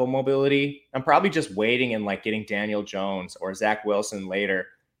Herbert level mobility. I'm probably just waiting and like getting Daniel Jones or Zach Wilson later,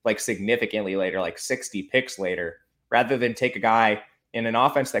 like significantly later, like 60 picks later, rather than take a guy in an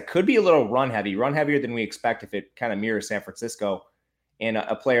offense that could be a little run heavier than we expect if it kind of mirrors San Francisco, and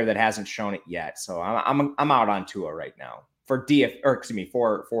a player that hasn't shown it yet. So I'm out on Tua right now for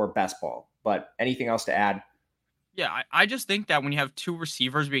for best ball. But anything else to add? Yeah, I just think that when you have two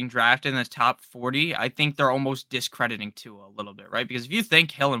receivers being drafted in the top 40, I think they're almost discrediting Tua a little bit, right? Because if you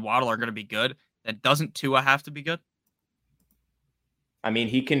think Hill and Waddle are going to be good, then doesn't Tua have to be good? I mean,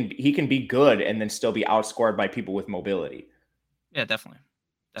 he can be good and then still be outscored by people with mobility. Yeah, definitely.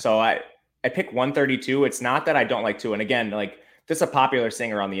 So I pick 132. It's not that I don't like Tua. And again, like this is a popular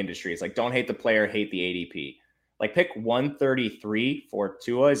saying around the industry. It's like, don't hate the player, hate the ADP. Like pick 133 for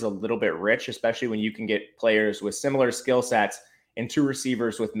Tua is a little bit rich, especially when you can get players with similar skill sets and two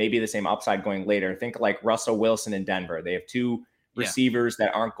receivers with maybe the same upside going later. Think like Russell Wilson in Denver. They have two receivers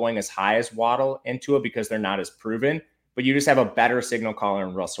that aren't going as high as Waddle and Tua because they're not as proven, but you just have a better signal caller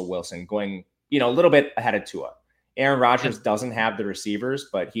in Russell Wilson going, a little bit ahead of Tua. Aaron Rodgers doesn't have the receivers,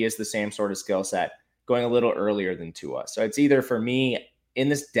 but he has the same sort of skill set going a little earlier than Tua. So it's either for me in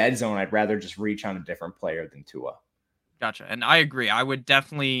this dead zone, I'd rather just reach on a different player than Tua. Gotcha. And I agree. I would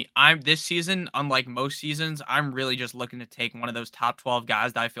definitely, this season, unlike most seasons, I'm really just looking to take one of those top 12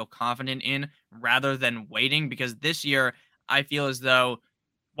 guys that I feel confident in rather than waiting, because this year I feel as though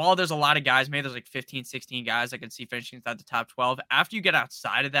while there's a lot of guys, maybe there's like 15, 16 guys I can see finishing inside the top 12. After you get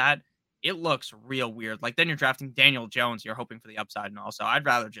outside of that, it looks real weird. Like then you're drafting Daniel Jones. You're hoping for the upside. And also I'd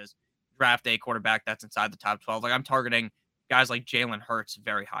rather just draft a quarterback that's inside the top 12. Like I'm targeting guys like Jalen Hurts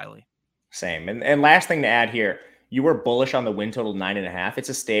very highly. Same. And last thing to add here, you were bullish on the win total 9.5. It's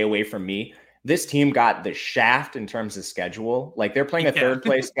a stay away from me. This team got the shaft in terms of schedule. Like they're playing a third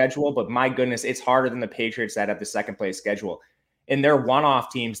place schedule, but my goodness, it's harder than the Patriots that have the second place schedule. In their one-off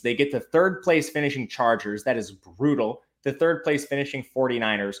teams, they get the third place finishing Chargers. That is brutal. The third place finishing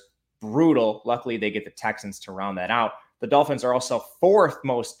 49ers. Brutal. Luckily, they get the Texans to round that out. The Dolphins are also fourth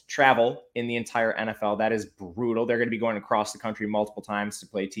most travel in the entire NFL. That is brutal. They're going to be going across the country multiple times to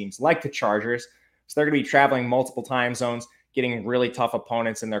play teams like the Chargers. So they're going to be traveling multiple time zones, getting really tough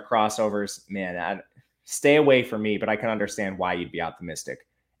opponents in their crossovers. Man, stay away from me, but I can understand why you'd be optimistic.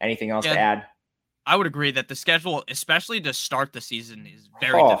 Anything else to add? I would agree that the schedule, especially to start the season, is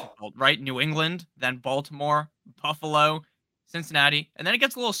very difficult, right? New England, then Baltimore, Buffalo, Cincinnati, and then it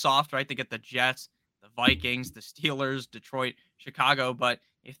gets a little soft, right? They get the Jets, the Vikings, the Steelers, Detroit, Chicago. But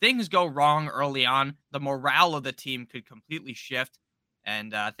if things go wrong early on, the morale of the team could completely shift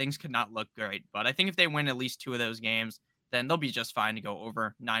and things could not look great. But I think if they win at least two of those games, then they'll be just fine to go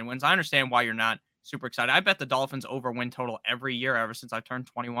over 9 wins. I understand why you're not super excited. I bet the Dolphins over win total every year ever since I turned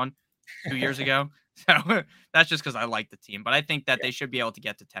 21 2 years ago. So that's just because I like the team. But I think that they should be able to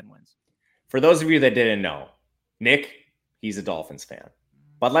get to 10 wins. For those of you that didn't know, Nick, he's a Dolphins fan.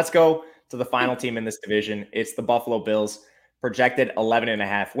 But let's go to the final team in this division. It's the Buffalo Bills, projected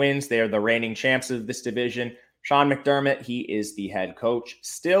 11.5 wins. They are the reigning champs of this division. Sean McDermott, he is the head coach.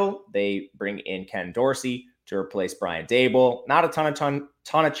 Still, they bring in Ken Dorsey to replace Brian Daboll. Not a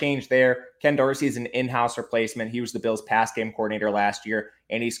ton of change there. Ken Dorsey is an in-house replacement. He was the Bills' pass game coordinator last year,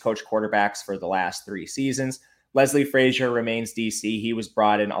 and he's coached quarterbacks for the last 3 seasons. Leslie Frazier remains DC. He was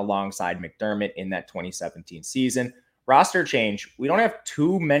brought in alongside McDermott in that 2017 season. Roster change. We don't have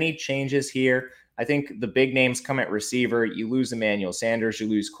too many changes here. I think the big names come at receiver. You lose Emmanuel Sanders, you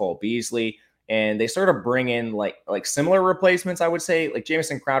lose Cole Beasley, and they sort of bring in like similar replacements, I would say. Like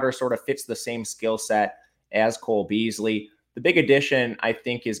Jamison Crowder sort of fits the same skill set as Cole Beasley. The big addition, I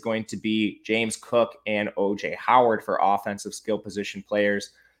think, is going to be James Cook and OJ Howard for offensive skill position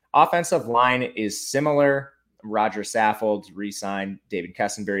players. Offensive line is similar. Roger Saffold re-signed. David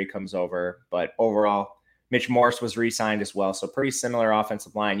Kessenberry comes over. But overall, Mitch Morse was re-signed as well. So pretty similar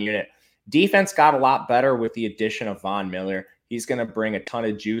offensive line unit. Defense got a lot better with the addition of Von Miller. He's going to bring a ton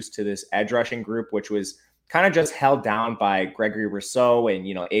of juice to this edge rushing group, which was kind of just held down by Gregory Rousseau. And,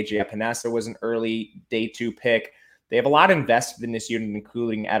 AJ Epinesa was an early day 2 pick. They have a lot invested in this unit,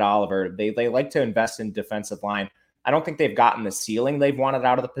 including Ed Oliver. They like to invest in defensive line. I don't think they've gotten the ceiling they've wanted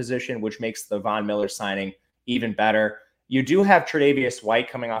out of the position, which makes the Von Miller signing even better. You do have Tre'Davious White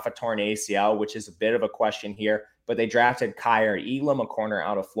coming off a torn ACL, which is a bit of a question here. but they drafted Kyer Elam, a corner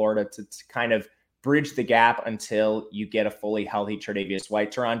out of Florida, to kind of bridge the gap until you get a fully healthy Tre'Davious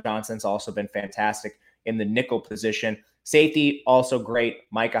White. Teron Johnson's also been fantastic in the nickel position. Safety, also great.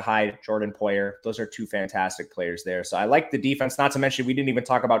 Micah Hyde, Jordan Poyer. Those are two fantastic players there. So I like the defense. Not to mention, we didn't even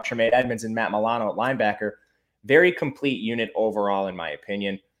talk about Tremaine Edmonds and Matt Milano at linebacker. Very complete unit overall, in my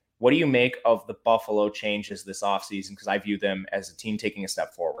opinion. What do you make of the Buffalo changes this offseason? Because I view them as a team taking a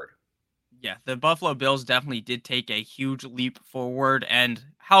step forward. Yeah, the Buffalo Bills definitely did take a huge leap forward. And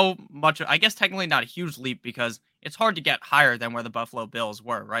how much, I guess technically not a huge leap because it's hard to get higher than where the Buffalo Bills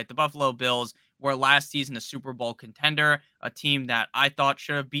were, right? The Buffalo Bills were last season a Super Bowl contender, a team that I thought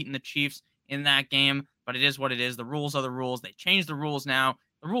should have beaten the Chiefs in that game, but it is what it is. The rules are the rules. They changed the rules now.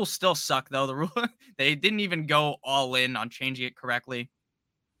 The rules still suck, though. They didn't even go all in on changing it correctly,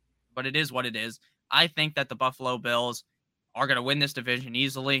 but it is what it is. I think that the Buffalo Bills are going to win this division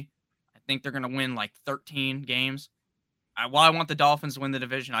easily. I think they're going to win like 13 games. While I want the Dolphins to win the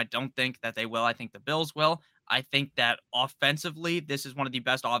division, I don't think that they will. I think the Bills will. I think that offensively, this is one of the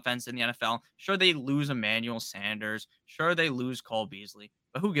best offenses in the NFL. Sure, they lose Emmanuel Sanders. Sure, they lose Cole Beasley.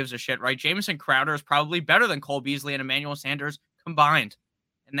 But who gives a shit, right? Jamison Crowder is probably better than Cole Beasley and Emmanuel Sanders combined.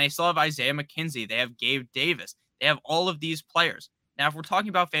 And they still have Isaiah McKenzie. They have Gabe Davis. They have all of these players. Now, if we're talking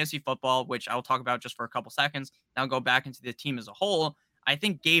about fantasy football, which I'll talk about just for a couple seconds, now go back into the team as a whole, I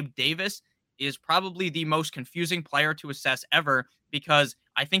think Gabe Davis is probably the most confusing player to assess ever because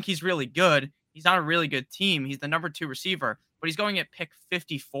I think he's really good. He's on a really good team. He's the number 2 receiver, but he's going at pick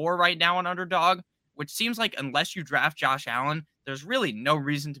 54 right now on Underdog, which seems like unless you draft Josh Allen, there's really no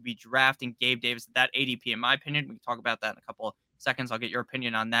reason to be drafting Gabe Davis at that ADP, in my opinion. We can talk about that in a couple of seconds. I'll get your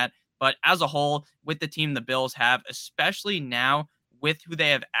opinion on that. But as a whole, with the team the Bills have, especially now with who they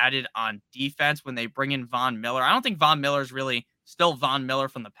have added on defense when they bring in Von Miller, I don't think Von Miller is really still Von Miller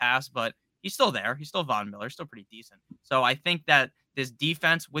from the past, but he's still there. He's still Von Miller, still pretty decent. So I think that this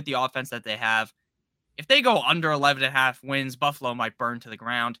defense with the offense that they have, if they go under 11.5 wins, Buffalo might burn to the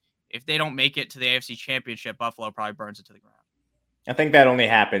ground. If they don't make it to the AFC Championship, Buffalo probably burns it to the ground. I think that only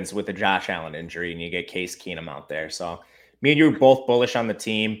happens with the Josh Allen injury and you get Case Keenum out there. So me and you are both bullish on the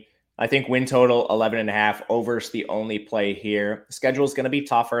team. I think win total 11.5. Over's the only play here. The schedule is going to be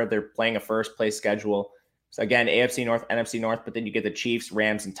tougher. They're playing a first place schedule. So again, AFC North, NFC North, but then you get the Chiefs,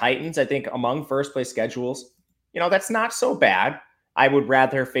 Rams, and Titans. I think among first place schedules, that's not so bad. I would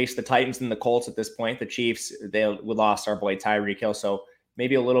rather face the Titans than the Colts at this point. The Chiefs, we lost our boy Tyreek Hill, so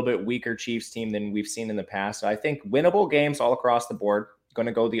maybe a little bit weaker Chiefs team than we've seen in the past. So I think winnable games all across the board. Going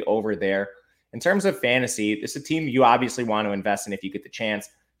to go the over there. In terms of fantasy, this is a team you obviously want to invest in if you get the chance.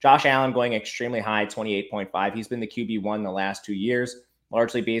 Josh Allen going extremely high, 28.5. He's been the QB1 the last 2 years,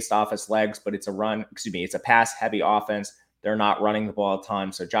 largely based off his legs, but it's a pass-heavy offense. They're not running the ball a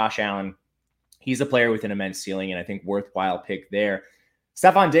ton. So Josh Allen, he's a player with an immense ceiling, and I think worthwhile pick there.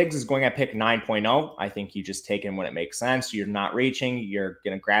 Stephon Diggs is going at pick 9.0. I think you just take him when it makes sense. You're not reaching. You're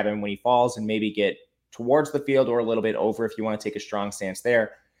going to grab him when he falls and maybe get towards the field or a little bit over if you want to take a strong stance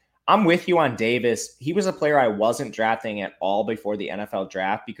there. I'm with you on Davis. He was a player I wasn't drafting at all before the NFL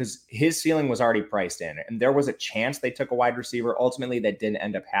draft because his ceiling was already priced in, and there was a chance they took a wide receiver. Ultimately, that didn't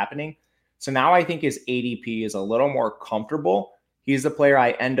end up happening. So now I think his ADP is a little more comfortable. He's the player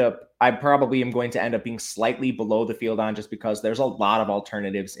I probably am going to end up being slightly below the field on just because there's a lot of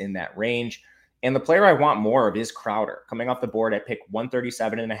alternatives in that range. And the player I want more of is Crowder, coming off the board at pick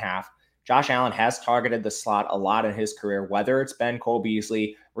 137.5. Josh Allen has targeted the slot a lot in his career, whether it's been Cole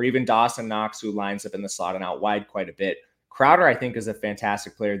Beasley or even Dawson Knox, who lines up in the slot and out wide quite a bit. Crowder, I think, is a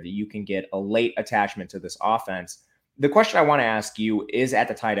fantastic player that you can get a late attachment to this offense. The question I want to ask you is at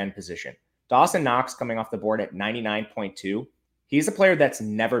the tight end position. Dawson Knox coming off the board at 99.2. He's a player that's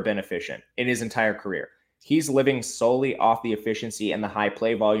never been efficient in his entire career. He's living solely off the efficiency and the high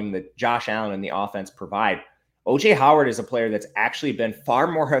play volume that Josh Allen and the offense provide. OJ Howard is a player that's actually been far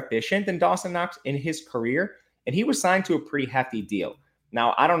more efficient than Dawson Knox in his career, and he was signed to a pretty hefty deal.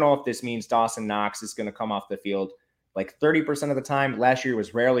 Now, I don't know if this means Dawson Knox is going to come off the field like 30% of the time. Last year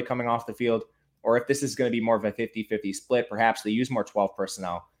was rarely coming off the field, or if this is going to be more of a 50-50 split. Perhaps they use more 12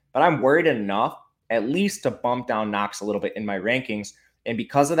 personnel. But I'm worried enough, at least to bump down Knox a little bit in my rankings, and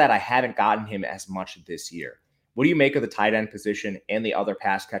because of that, I haven't gotten him as much this year. What do you make of the tight end position and the other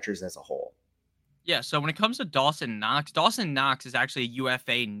pass catchers as a whole? Yeah, so when it comes to Dawson Knox is actually a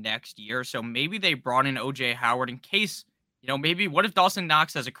UFA next year. So maybe they brought in OJ Howard in case, maybe what if Dawson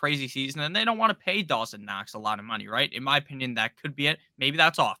Knox has a crazy season and they don't want to pay Dawson Knox a lot of money, right? In my opinion, that could be it. Maybe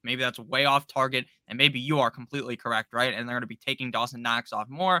that's off. Maybe that's way off target. And maybe you are completely correct, right? And they're going to be taking Dawson Knox off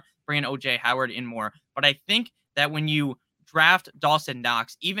more, bringing OJ Howard in more. But I think that when you draft Dawson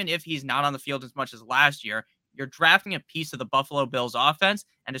Knox, even if he's not on the field as much as last year, you're drafting a piece of the Buffalo Bills offense,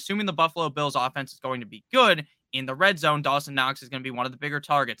 and assuming the Buffalo Bills offense is going to be good, in the red zone, Dawson Knox is going to be one of the bigger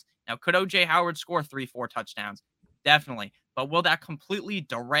targets. Now, could O.J. Howard score 3-4 touchdowns? Definitely. But will that completely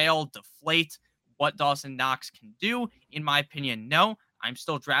derail, deflate what Dawson Knox can do? In my opinion, no. I'm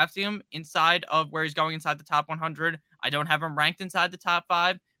still drafting him inside of where he's going inside the top 100. I don't have him ranked inside the top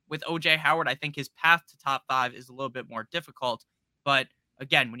 5. With O.J. Howard, I think his path to top 5 is a little bit more difficult. But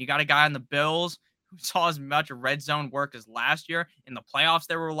again, when you got a guy on the Bills who saw as much red zone work as last year, in the playoffs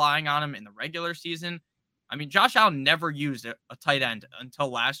they were relying on him, in the regular season, I mean, Josh Allen never used a tight end until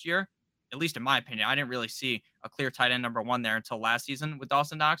last year, at least in my opinion. I didn't really see a clear tight end number 1 there until last season with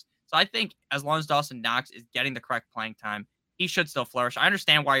Dawson Knox. So I think as long as Dawson Knox is getting the correct playing time, he should still flourish. I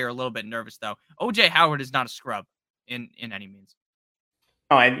understand why you're a little bit nervous, though. O.J. Howard is not a scrub in any means.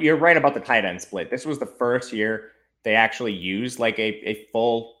 Oh, and you're right about the tight end split. This was the first year they actually used like a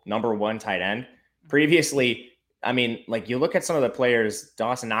full number 1 tight end. Previously, I mean, like you look at some of the players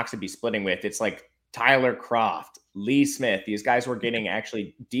Dawson Knox would be splitting with, it's like Tyler Kroft, Lee Smith. These guys were getting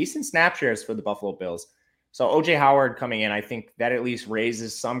actually decent snap shares for the Buffalo Bills. So O.J. Howard coming in, I think that at least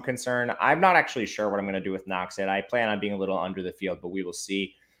raises some concern. I'm not actually sure what I'm going to do with Knox yet. I plan on being a little under the field, but we will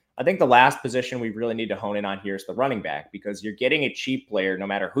see. I think the last position we really need to hone in on here is the running back, because you're getting a cheap player no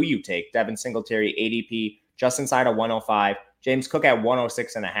matter who you take. Devin Singletary, ADP, just inside of 105. James Cook at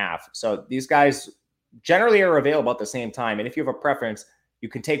 106.5. So these guys generally are available at the same time. And if you have a preference, you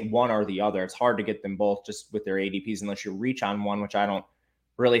can take one or the other. It's hard to get them both just with their ADPs unless you reach on one, which I don't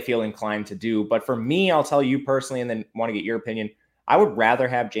really feel inclined to do. But for me, I'll tell you personally, and then want to get your opinion, I would rather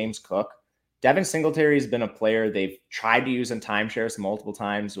have James Cook. Devin Singletary has been a player they've tried to use in timeshares multiple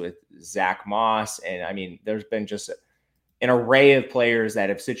times with Zach Moss. And I mean, there's been just an array of players that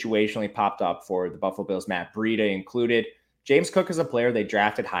have situationally popped up for the Buffalo Bills, Matt Breida included. James Cook is a player they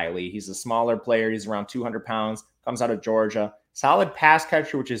drafted highly. He's a smaller player. He's around 200 pounds, comes out of Georgia. Solid pass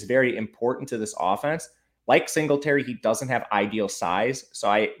catcher, which is very important to this offense. Like Singletary, he doesn't have ideal size. So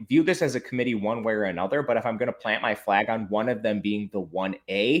I view this as a committee one way or another. But if I'm going to plant my flag on one of them being the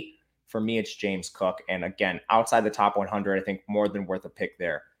 1A, for me, it's James Cook. And again, outside the top 100, I think more than worth a pick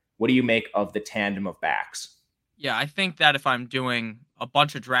there. What do you make of the tandem of backs? Yeah, I think that if I'm doing a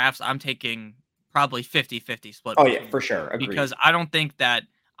bunch of drafts, I'm taking probably 50-50 split. Oh, yeah, for sure. Agreed. Because I don't think that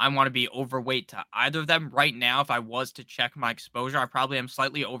I want to be overweight to either of them. Right now, if I was to check my exposure, I probably am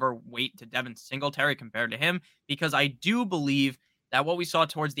slightly overweight to Devin Singletary compared to him, because I do believe that what we saw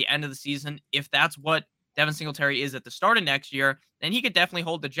towards the end of the season, if that's what Devin Singletary is at the start of next year, then he could definitely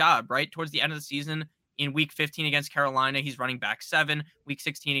hold the job, right? Towards the end of the season, in week 15 against Carolina, he's running back 7. Week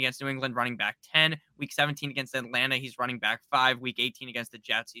 16 against New England, running back 10. Week 17 against Atlanta, he's running back 5. Week 18 against the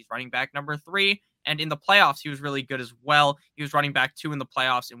Jets, he's running back number 3. And in the playoffs, he was really good as well. He was running back 2 in the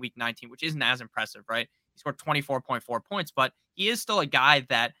playoffs in week 19, which isn't as impressive, right? He scored 24.4 points, but he is still a guy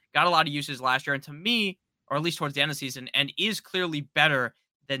that got a lot of uses last year. And to me, or at least towards the end of the season, and is clearly better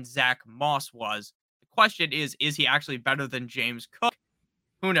than Zach Moss was. The question is he actually better than James Cook?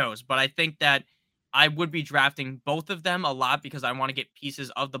 Who knows? But I think that I would be drafting both of them a lot because I want to get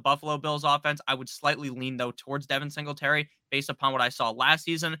pieces of the Buffalo Bills offense. I would slightly lean, though, towards Devin Singletary based upon what I saw last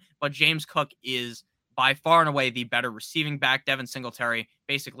season. But James Cook is by far and away the better receiving back. Devin Singletary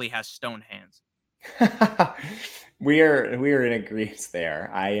basically has stone hands. We are in agreement there.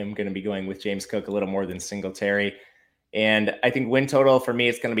 I am going to be going with James Cook a little more than Singletary. And I think win total for me,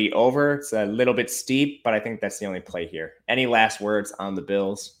 it's going to be over. It's a little bit steep, but I think that's the only play here. Any last words on the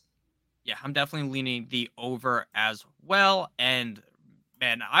Bills? Yeah, I'm definitely leaning the over as well. And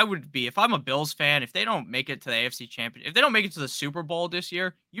man, I would be, if I'm a Bills fan, if they don't make it to the AFC Championship, if they don't make it to the Super Bowl this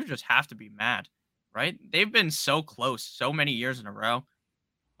year, you just have to be mad, right? They've been so close so many years in a row.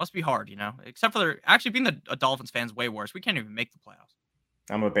 Must be hard, you know, except for actually being a Dolphins fan's way worse. We can't even make the playoffs.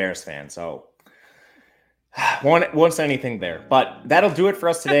 I'm a Bears fan, so won't say anything there. But that'll do it for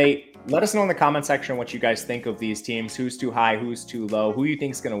us today. Let us know in the comment section what you guys think of these teams. Who's too high, who's too low, who you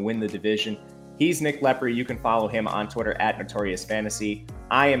think is going to win the division. He's Nick Lepre. You can follow him on Twitter at Notorious Fantasy.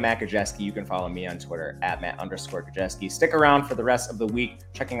 I am Matt Gajewski. You can follow me on Twitter at Matt_Gajewski. Stick around for the rest of the week,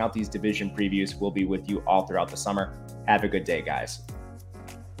 checking out these division previews. We'll be with you all throughout the summer. Have a good day, guys.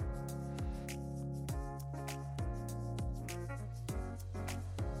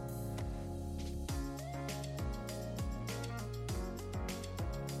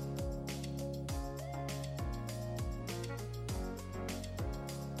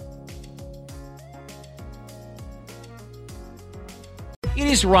 It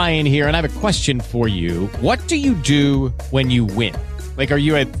is Ryan here, and I have a question for you. What do you do when you win? Like, are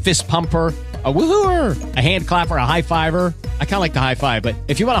you a fist pumper, a woo-hooer, a hand clapper, a high fiver? I kind of like the high five, but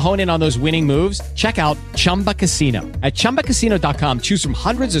if you want to hone in on those winning moves, check out Chumba Casino. At ChumbaCasino.com, choose from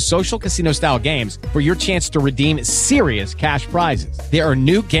hundreds of social casino style games for your chance to redeem serious cash prizes. There are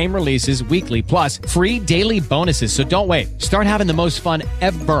new game releases weekly, plus free daily bonuses. So don't wait. Start having the most fun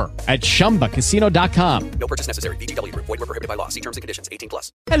ever at ChumbaCasino.com. No purchase necessary. VGW Group. Void where prohibited by law. See terms and conditions.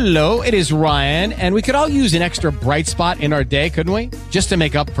 18+. Hello, it is Ryan, and we could all use an extra bright spot in our day, couldn't we? Just to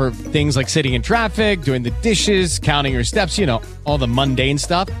make up for things like sitting in traffic, doing the dishes, counting your steps, you know, all the mundane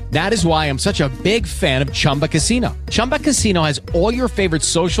stuff. That is why I'm such a big fan of Chumba Casino. Chumba Casino has all your favorite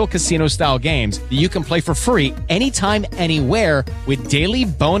social casino style games that you can play for free anytime, anywhere with daily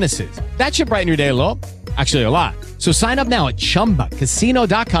bonuses. That should brighten your day a little. Actually, a lot. So sign up now at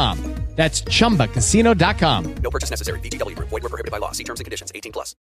ChumbaCasino.com. That's ChumbaCasino.com. No purchase necessary. VGW Group. Void where prohibited by law. See terms and conditions. 18+.